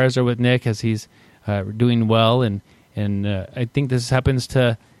and prayers are with Nick as he's doing well. And I think this happens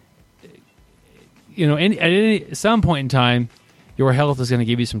to, at some point in time, your health is going to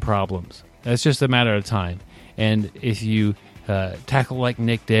give you some problems. It's just a matter of time. And if you tackle like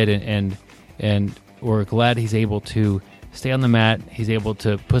Nick did, and we're glad he's able to stay on the mat, he's able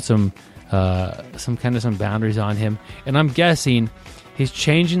to put some boundaries on him. And I'm guessing he's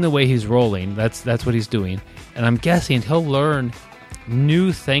changing the way he's rolling. That's what he's doing. And I'm guessing he'll learn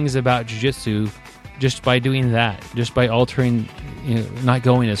new things about jiu-jitsu just by doing that, just by altering, not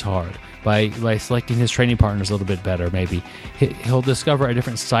going as hard, by selecting his training partners a little bit better. Maybe he'll discover a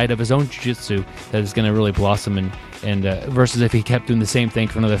different side of his own jiu-jitsu that is going to really blossom. And versus if he kept doing the same thing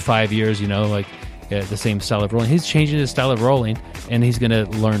for another 5 years, the same style of rolling. He's changing his style of rolling, and he's going to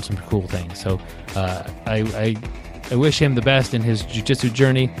learn some cool things. So I wish him the best in his jiu-jitsu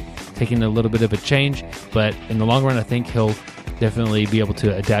journey, taking a little bit of a change. But in the long run, I think he'll definitely be able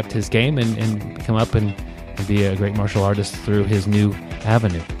to adapt his game and come up and be a great martial artist through his new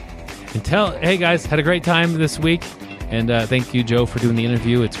avenue. Hey guys, had a great time this week, and thank you, Joe, for doing the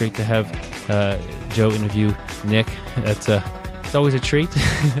interview. It's great to have Joe interview Nick. It's always a treat.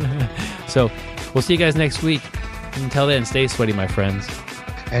 So we'll see you guys next week. Until then, stay sweaty, my friends.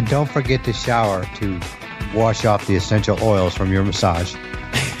 And don't forget to shower to wash off the essential oils from your massage.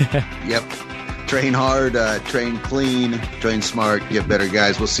 Yep. Train hard, train clean, train smart, get better,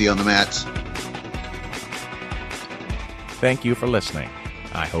 guys. We'll see you on the mats. Thank you for listening.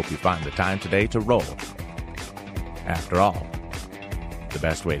 I hope you find the time today to roll. After all, the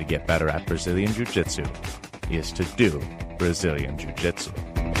best way to get better at Brazilian Jiu-Jitsu is to do Brazilian Jiu-Jitsu.